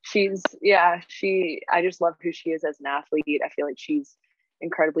I just love who she is as an athlete. I feel like she's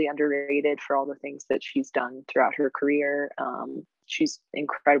incredibly underrated for all the things that she's done throughout her career. She's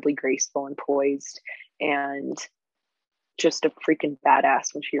incredibly graceful and poised, and just a freaking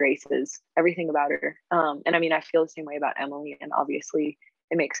badass when she races. Everything about her. And I mean, I feel the same way about Emily, and obviously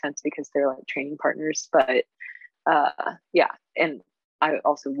it makes sense because they're like training partners. But yeah, and I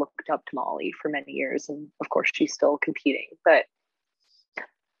also looked up to Molly for many years, and of course she's still competing. But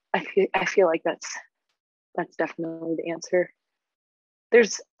I feel like that's definitely the answer.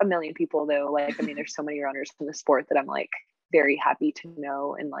 There's a million people though. Like, I mean, there's so many runners in the sport that I'm like very happy to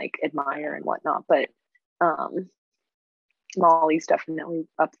know and like admire and whatnot. But Molly's definitely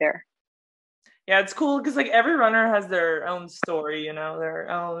up there. Yeah, it's cool because like every runner has their own story, their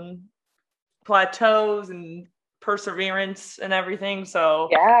own Plateaus and perseverance and everything. So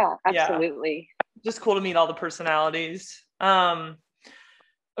yeah, absolutely. Just cool to meet all the personalities.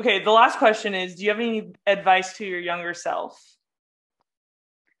 Okay, the last question is, do you have any advice to your younger self?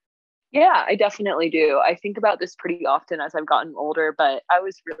 Yeah, I definitely do. I think about this pretty often as I've gotten older, but I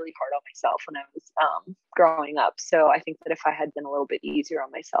was really hard on myself when I was growing up. So I think that if I had been a little bit easier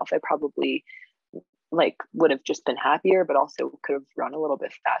on myself, I probably like would have just been happier, but also could have run a little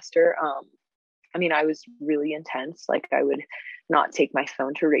bit faster. I mean, I was really intense. Like I would not take my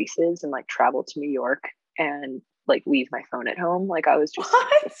phone to races and like travel to New York and like leave my phone at home. Like I was just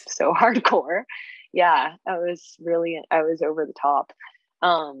so hardcore. Yeah, I was over the top.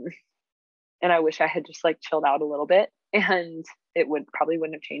 And I wish I had just like chilled out a little bit, and it probably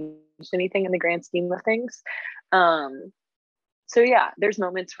wouldn't have changed anything in the grand scheme of things. So yeah, there's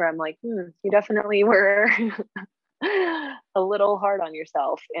moments where I'm like, you definitely were a little hard on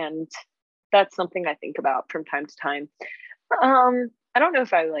yourself. And that's something I think about from time to time. I don't know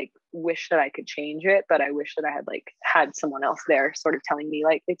if I like wish that I could change it, but I wish that I had like had someone else there sort of telling me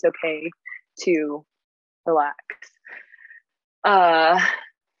like, it's okay to relax.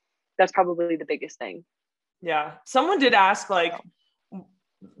 That's probably the biggest thing. Yeah. Someone did ask, like,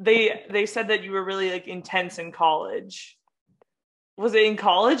 they said that you were really like intense in college. Was it in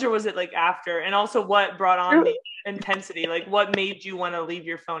college or was it like after? And also what brought on the intensity? Like what made you want to leave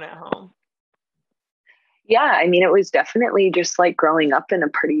your phone at home? Yeah, I mean, it was definitely just like growing up in a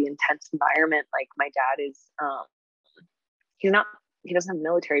pretty intense environment. Like my dad is, he doesn't have a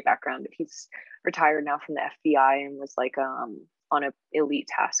military background, but he's retired now from the FBI and was like, on a elite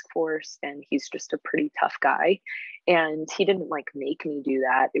task force, and he's just a pretty tough guy. And he didn't like make me do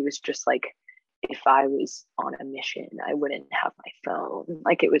that. It was just like, if I was on a mission, I wouldn't have my phone.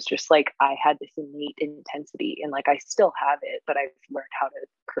 Like it was just like I had this innate intensity, and like I still have it, but I've learned how to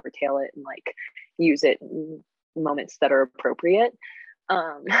curtail it and like use it in moments that are appropriate.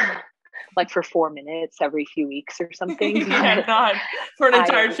 Like for 4 minutes every few weeks or something. Yeah, not for an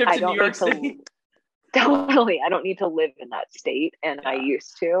entire trip to New York City. Totally, I don't need to live in that state, and I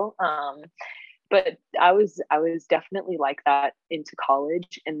used to. But I was definitely like that into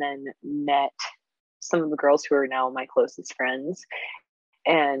college, and then met some of the girls who are now my closest friends.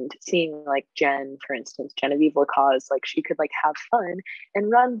 And seeing like Jen, for instance, Genevieve Lacaze, like she could like have fun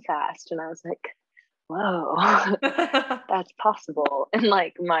and run fast, and I was like, whoa, that's possible. And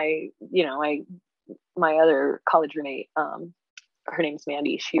like my other college roommate, her name's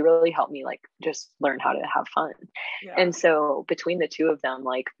Mandy, she really helped me like just learn how to have fun. And so between the two of them,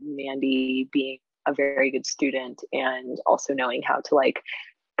 like Mandy being a very good student and also knowing how to like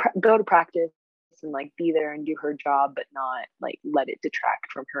go to practice and like be there and do her job but not like let it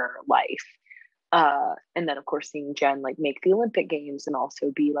detract from her life, and then of course seeing Jen like make the Olympic Games and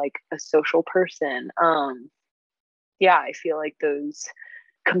also be like a social person. I feel like those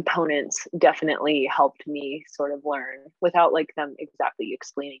components definitely helped me sort of learn without like them exactly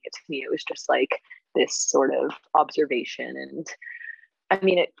explaining it to me. It was just like this sort of observation. And I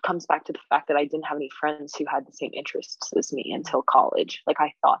mean, it comes back to the fact that I didn't have any friends who had the same interests as me until college. Like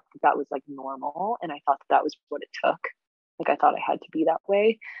I thought that was like normal, and I thought that was what it took. Like I thought I had to be that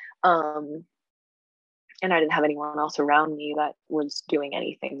way. And I didn't have anyone else around me that was doing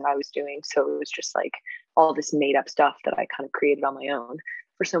anything that I was doing. So it was just like all this made up stuff that I kind of created on my own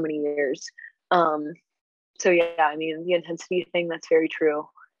for so many years. So yeah, I mean, the intensity thing, that's very true.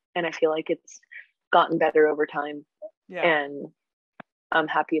 And I feel like it's gotten better over time. Yeah. And I'm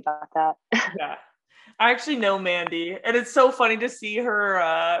happy about that. Yeah. I actually know Mandy, and it's so funny to see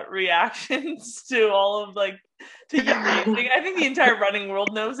her reactions to all of like to you racing. I think the entire running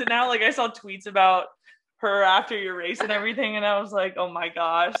world knows it now. Like I saw tweets about her after your race and everything, and I was like, oh my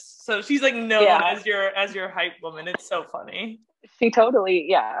gosh. So she's like known as your hype woman. It's so funny. She totally,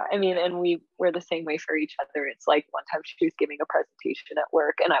 yeah. I mean, and we're the same way for each other. It's like one time she was giving a presentation at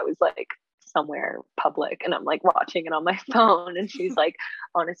work, and I was like somewhere public, and I'm like watching it on my phone, and she's like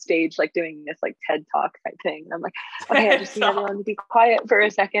on a stage like doing this like TED Talk type thing, and I'm like, okay, I just need everyone to be quiet for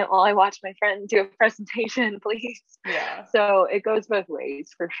a second while I watch my friend do a presentation, please. Yeah. So it goes both ways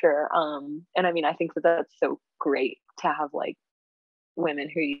for sure. And I mean, I think that that's so great to have like women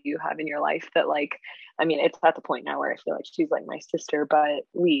who you have in your life that like, I mean, it's at the point now where I feel like she's like my sister, but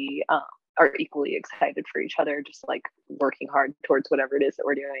we are equally excited for each other, just like working hard towards whatever it is that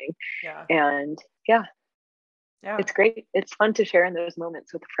we're doing. Yeah. And yeah, it's great. It's fun to share in those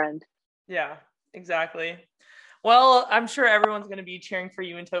moments with a friend. Yeah, exactly. Well, I'm sure everyone's going to be cheering for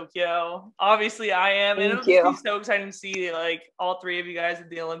you in Tokyo. Obviously I am. And it'll just be so exciting to see like all three of you guys at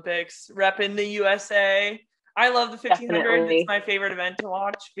the Olympics repping the USA. I love the 1500. Definitely. It's my favorite event to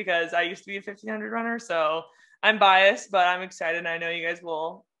watch because I used to be a 1500 runner. So I'm biased, but I'm excited. I know you guys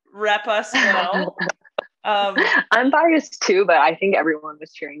will rep us well. I'm biased too, but I think everyone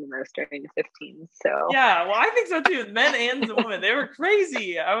was cheering the most during the 15. So yeah, well, I think so too. Men and the women, they were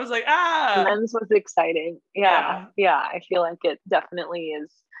crazy. I was like, ah. Men's was exciting. Yeah. I feel like it definitely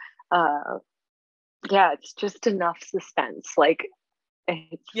is. It's just enough suspense. Like, the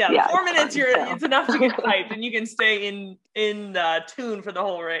 4 minutes, it's enough to get hyped, and you can stay in tune for the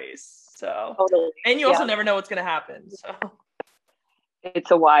whole race. So totally. And you also never know what's going to happen. So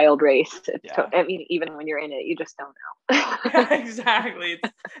it's a wild race. I mean, even when you're in it, you just don't know. Exactly.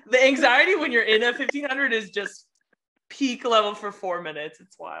 The anxiety when you're in a 1500 is just peak level for 4 minutes.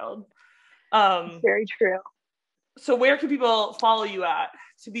 It's wild. It's very true. So where can people follow you at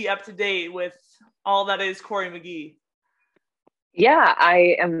to be up to date with all that is Cory McGee? Yeah,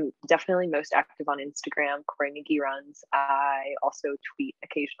 I am definitely most active on Instagram, Cory McGee Runs. I also tweet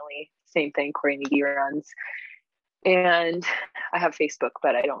occasionally, same thing, Cory McGee Runs. And I have Facebook,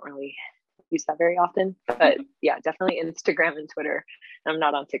 but I don't really use that very often. But yeah, definitely Instagram and Twitter. I'm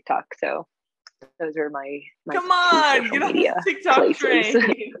not on TikTok, so those are my Come on, get on the TikTok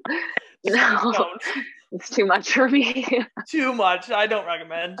train. No, it's too much for me. Too much. I don't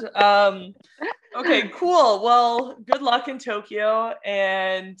recommend. Okay, cool. Well, good luck in Tokyo.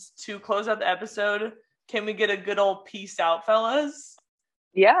 And to close out the episode, can we get a good old peace out, fellas?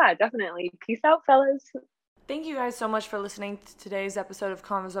 Yeah, definitely. Peace out, fellas. Thank you guys so much for listening to today's episode of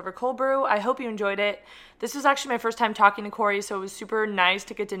Convos Over Cold Brew. I hope you enjoyed it. This was actually my first time talking to Cory, so it was super nice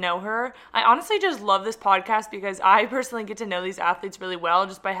to get to know her. I honestly just love this podcast because I personally get to know these athletes really well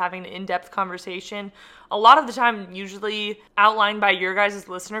just by having an in-depth conversation. A lot of the time, usually outlined by your guys'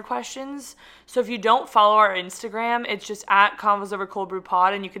 listener questions. So if you don't follow our Instagram, it's just at Convos Over Cold Brew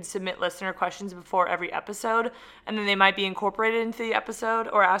Pod, and you can submit listener questions before every episode, and then they might be incorporated into the episode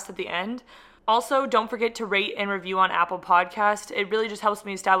or asked at the end. Also, don't forget to rate and review on Apple Podcasts. It really just helps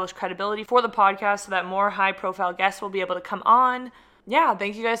me establish credibility for the podcast so that more high-profile guests will be able to come on. Yeah,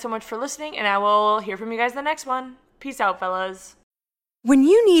 thank you guys so much for listening, and I will hear from you guys in the next one. Peace out, fellas. When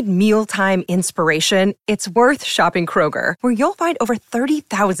you need mealtime inspiration, it's worth shopping Kroger, where you'll find over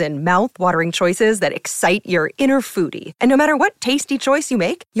 30,000 mouth-watering choices that excite your inner foodie. And no matter what tasty choice you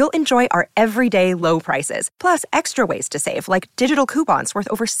make, you'll enjoy our everyday low prices, plus extra ways to save, like digital coupons worth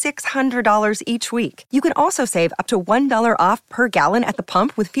over $600 each week. You can also save up to $1 off per gallon at the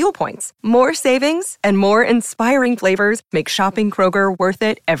pump with fuel points. More savings and more inspiring flavors make shopping Kroger worth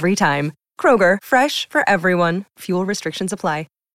it every time. Kroger, fresh for everyone. Fuel restrictions apply.